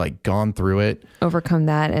who's like gone through it. Overcome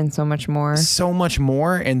that and so much more. So much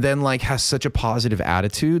more. And then like has such a positive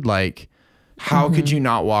attitude. Like how could you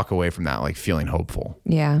not walk away from that like feeling hopeful?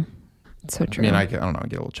 Yeah. So true. I mean, I don't know, I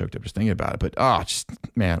get a little choked up just thinking about it, but just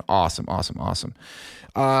man, awesome.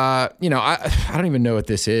 I don't even know what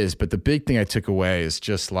this is, but the big thing I took away is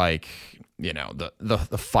just like,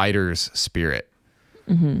 the fighter's spirit.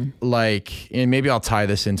 Like, and maybe I'll tie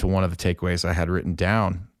this into one of the takeaways I had written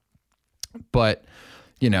down, but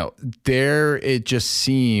it just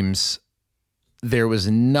seems there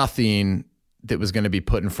was nothing that was going to be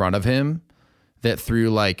put in front of him that through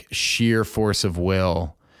like sheer force of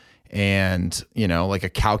will and, like a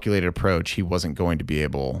calculated approach, he wasn't going to be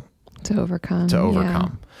able to overcome. Yeah.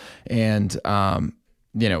 And,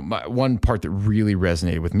 one part that really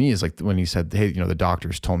resonated with me is like when he said, hey, the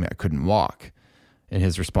doctors told me I couldn't walk. And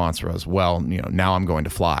his response was, well, now I'm going to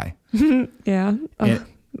fly. Yeah.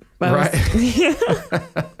 Right.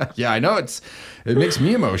 Yeah, I know it makes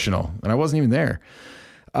me emotional and I wasn't even there.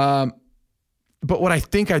 But what I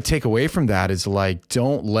think I take away from that is like,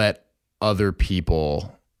 don't let other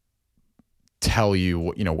people tell you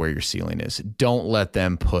what, where your ceiling is. Don't let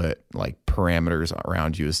them put like parameters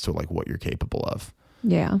around you as to like what you're capable of.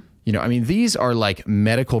 Yeah. These are like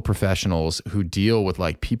medical professionals who deal with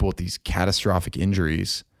like people with these catastrophic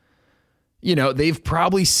injuries. They've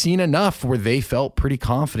probably seen enough where they felt pretty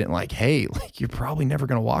confident, like, hey, like you're probably never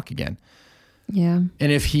going to walk again. Yeah.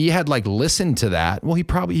 And if he had like listened to that, well,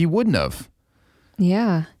 he wouldn't have.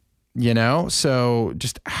 Yeah. So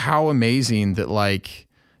just how amazing that like,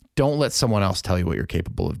 don't let someone else tell you what you're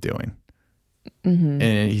capable of doing.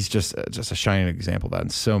 And he's just a shining example of that in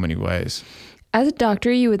so many ways. As a doctor,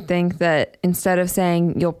 you would think that instead of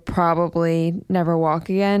saying you'll probably never walk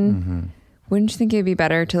again, wouldn't you think it'd be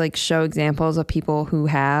better to like show examples of people who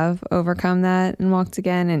have overcome that and walked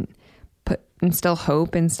again and instill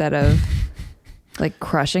hope instead of like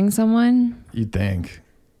crushing someone? You'd think.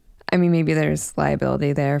 I mean, maybe there's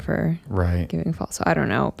liability there for giving false. So I don't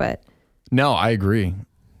know, but no, I agree.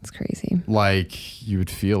 It's crazy. Like you would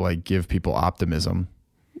feel like give people optimism.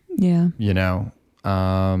 Yeah.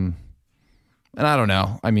 And I don't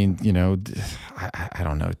know. I mean, I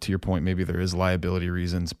don't know. To your point, maybe there is liability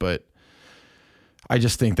reasons, but I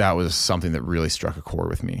just think that was something that really struck a chord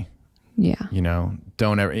with me. Yeah.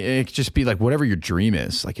 Don't ever, it could just be like whatever your dream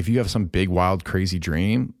is. Like if you have some big, wild, crazy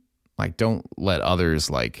dream, like don't let others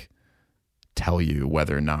like tell you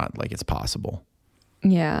whether or not like it's possible.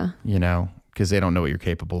 Yeah. Because they don't know what you're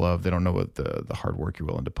capable of. They don't know what the hard work you're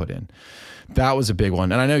willing to put in. That was a big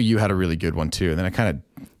one. And I know you had a really good one too. And then I kind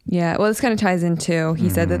of Yeah. Well, this kind of ties in too. He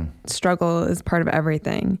said that struggle is part of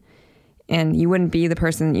everything. And you wouldn't be the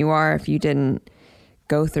person that you are if you didn't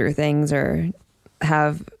go through things or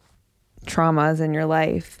have traumas in your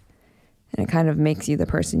life. And it kind of makes you the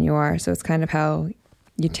person you are. So it's kind of how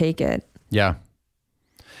you take it. Yeah.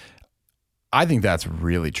 I think that's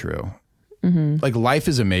really true. Like life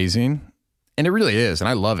is amazing and it really is. And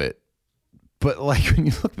I love it. But like when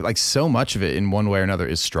you look like so much of it in one way or another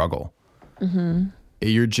is struggle.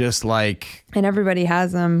 You're just like, and everybody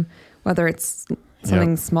has them, whether it's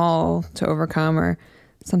something small to overcome or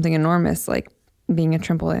something enormous, like being a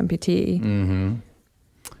triple amputee.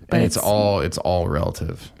 But and it's all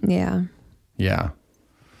relative. Yeah. Yeah.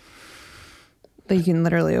 But you can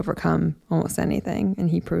literally overcome almost anything. And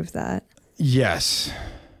he proves that. Yes.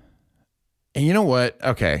 And you know what?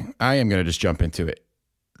 Okay. I am going to just jump into it.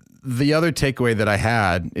 The other takeaway that I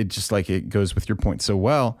had, it just like, it goes with your point so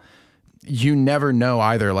well. You never know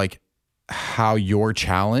either, like how your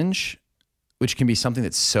challenge, which can be something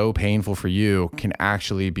that's so painful for you, can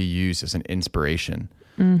actually be used as an inspiration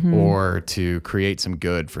or to create some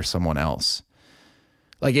good for someone else.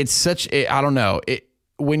 Like it's such, I don't know,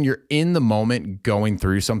 when you're in the moment going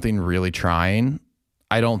through something really trying,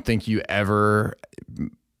 I don't think you ever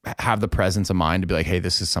have the presence of mind to be like, hey,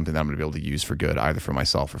 this is something that I'm going to be able to use for good, either for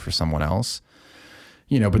myself or for someone else.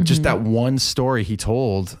 You know, but just that one story he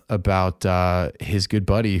told about his good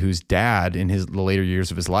buddy whose dad in the later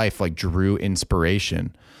years of his life, like drew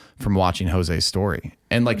inspiration from watching Jose's story.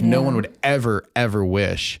 And like no one would ever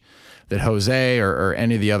wish that Jose or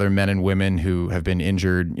any of the other men and women who have been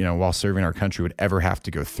injured, you know, while serving our country would ever have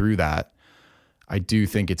to go through that. I do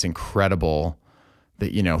think it's incredible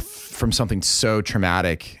that, you know, from something so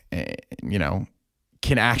traumatic, you know,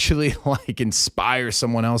 can actually like inspire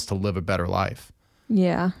someone else to live a better life.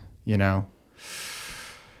 Yeah. You know?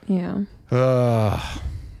 Yeah. That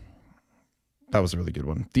was a really good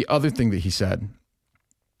one. The other thing that he said,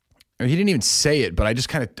 he didn't even say it, but I just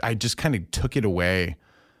kind of took it away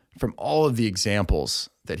from all of the examples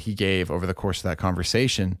that he gave over the course of that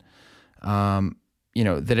conversation. You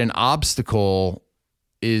know, that an obstacle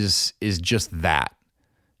is just that.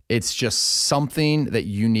 It's just something that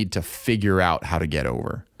you need to figure out how to get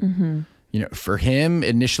over. You know, for him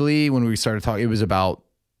initially, when we started talking, it was about,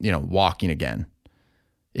 you know, walking again.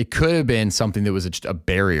 It could have been something that was just a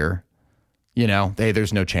barrier, you know, hey,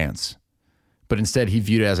 there's no chance. But instead he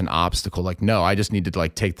viewed it as an obstacle. Like, no, I just need to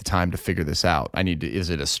like take the time to figure this out. Is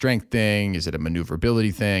it a strength thing? Is it a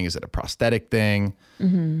maneuverability thing? Is it a prosthetic thing?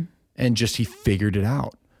 And just, he figured it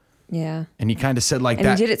out. Yeah. And he kind of said like and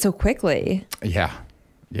that. He did it so quickly. Yeah.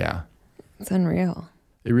 Yeah. It's unreal.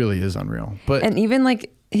 It really is unreal. But and even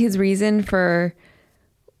like his reason for,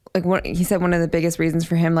 like what he said, one of the biggest reasons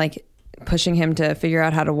for him, like pushing him to figure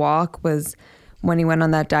out how to walk was when he went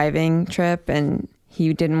on that diving trip and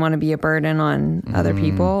he didn't want to be a burden on other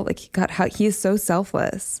people. Like he is so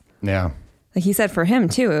selfless. Yeah. Like he said for him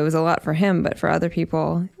too, it was a lot for him, but for other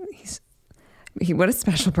people, what a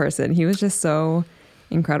special person. He was just so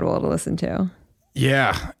incredible to listen to.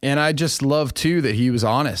 Yeah. And I just love too that he was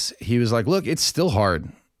honest. He was like, look, it's still hard.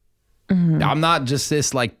 I'm not just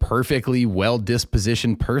this like perfectly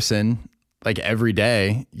well-dispositioned person like every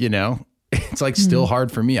day, you know, it's like still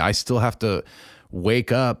hard for me. I still have to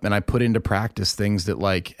wake up and I put into practice things that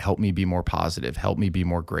like help me be more positive, help me be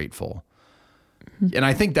more grateful. And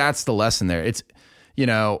I think that's the lesson there. It's, you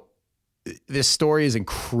know, this story is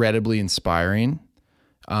incredibly inspiring.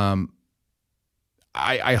 I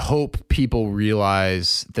hope people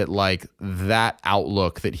realize that like that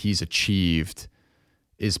outlook that he's achieved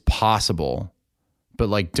is possible, but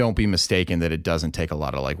like don't be mistaken that it doesn't take a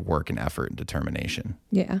lot of like work and effort and determination.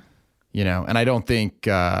 Yeah. You know, and I don't think,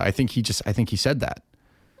 I think he said that.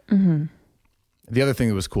 The other thing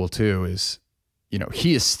that was cool too is, you know,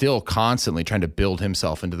 he is still constantly trying to build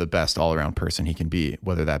himself into the best all around person he can be,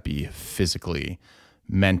 whether that be physically,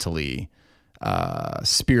 mentally,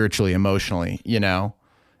 spiritually, emotionally, you know.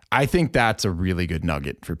 I think that's a really good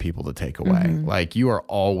nugget for people to take away. Like you are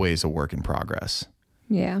always a work in progress.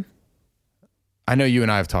 Yeah. I know you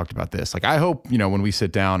and I have talked about this. Like, I hope, you know, when we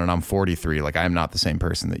sit down and I'm 43, like I'm not the same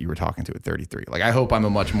person that you were talking to at 33. Like, I hope I'm a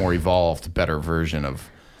much more evolved, better version of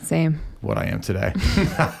what I am today.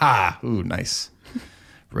 Ooh, nice.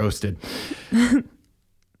 Roasted.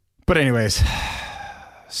 But anyways,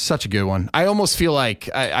 such a good one. I almost feel like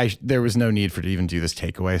there was no need for to even do this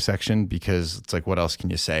takeaway section because it's like, what else can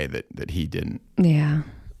you say that he didn't? Yeah.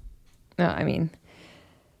 No, I mean,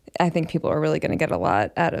 I think people are really going to get a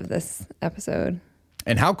lot out of this episode.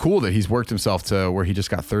 And how cool that he's worked himself to where he just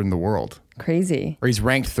got third in the world. Crazy. Or he's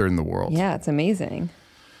ranked third in the world. Yeah, it's amazing.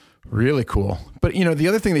 Really cool. But, the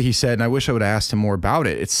other thing that he said, and I wish I would have asked him more about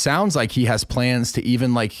it, it sounds like he has plans to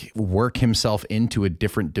even like work himself into a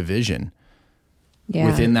different division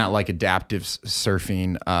within that like adaptive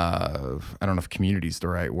surfing. I don't know if community is the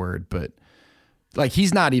right word, but like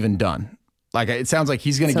he's not even done. Like it sounds like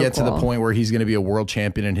he's going to get to the point where he's going to be a world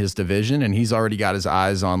champion in his division, and he's already got his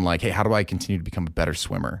eyes on like, hey, how do I continue to become a better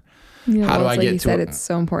swimmer? How do I get to it's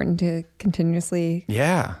so important to continuously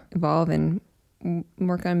evolve and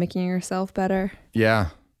work on making yourself better. Yeah,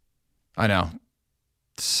 I know.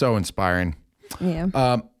 So inspiring.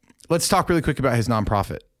 Yeah. Let's talk really quick about his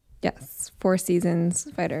nonprofit. Yes. 4 Seasons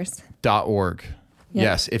Fighters. .org. Yep.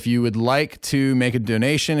 Yes. If you would like to make a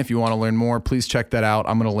donation, if you want to learn more, please check that out.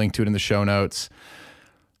 I'm going to link to it in the show notes.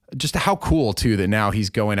 Just how cool too that now he's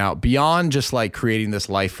going out beyond just like creating this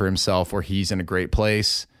life for himself where he's in a great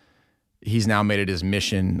place. He's now made it his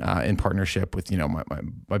mission in partnership with,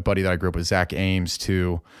 my buddy that I grew up with, Zach Ames,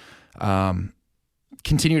 to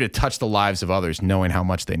continue to touch the lives of others, knowing how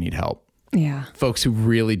much they need help. Yeah. Folks who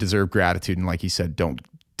really deserve gratitude. And like he said, don't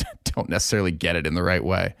necessarily get it in the right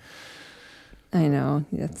way. I know.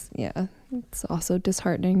 It's also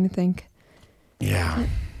disheartening to think. Yeah.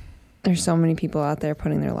 There's so many people out there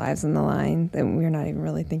putting their lives on the line that we're not even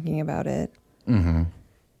really thinking about it. Mm-hmm.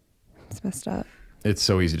 It's messed up. It's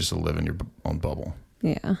so easy just to live in your own bubble.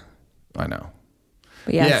 Yeah. I know.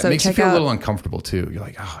 But yeah, so it makes you feel a little uncomfortable too. You're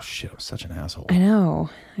like, oh shit, I'm such an asshole. I know.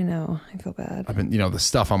 I feel bad. I've been, the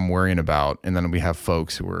stuff I'm worrying about. And then we have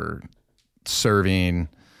folks who are serving,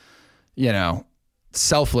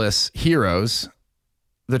 selfless heroes,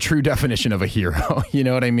 the true definition of a hero. You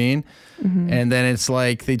know what I mean? Mm-hmm. And then it's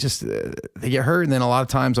like they get hurt, and then a lot of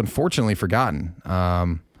times, unfortunately, forgotten.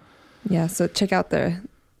 So check out the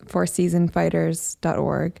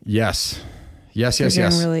fourseasonfighters.org. Yes. They're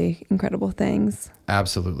doing really incredible things.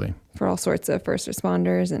 Absolutely. For all sorts of first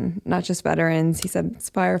responders and not just veterans. He said it's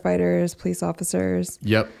firefighters, police officers.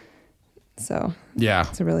 Yep. So yeah,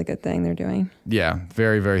 it's a really good thing they're doing. Yeah.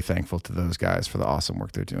 Very, very thankful to those guys for the awesome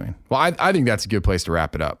work they're doing. Well, I think that's a good place to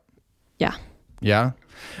wrap it up. Yeah. Yeah.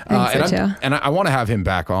 And I want to have him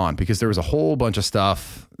back on because there was a whole bunch of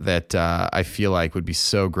stuff that I feel like would be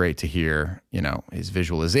so great to hear, his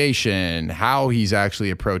visualization, how he's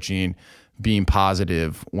actually approaching being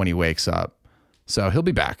positive when he wakes up. So he'll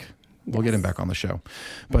be back. We'll get him back on the show.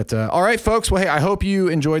 But all right, folks. Well, hey, I hope you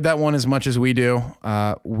enjoyed that one as much as we do.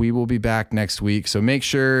 We will be back next week. So make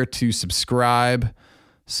sure to subscribe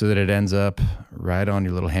so that it ends up right on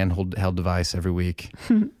your little handheld device every week.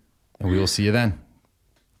 And we will see you then.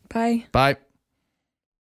 Bye. Bye.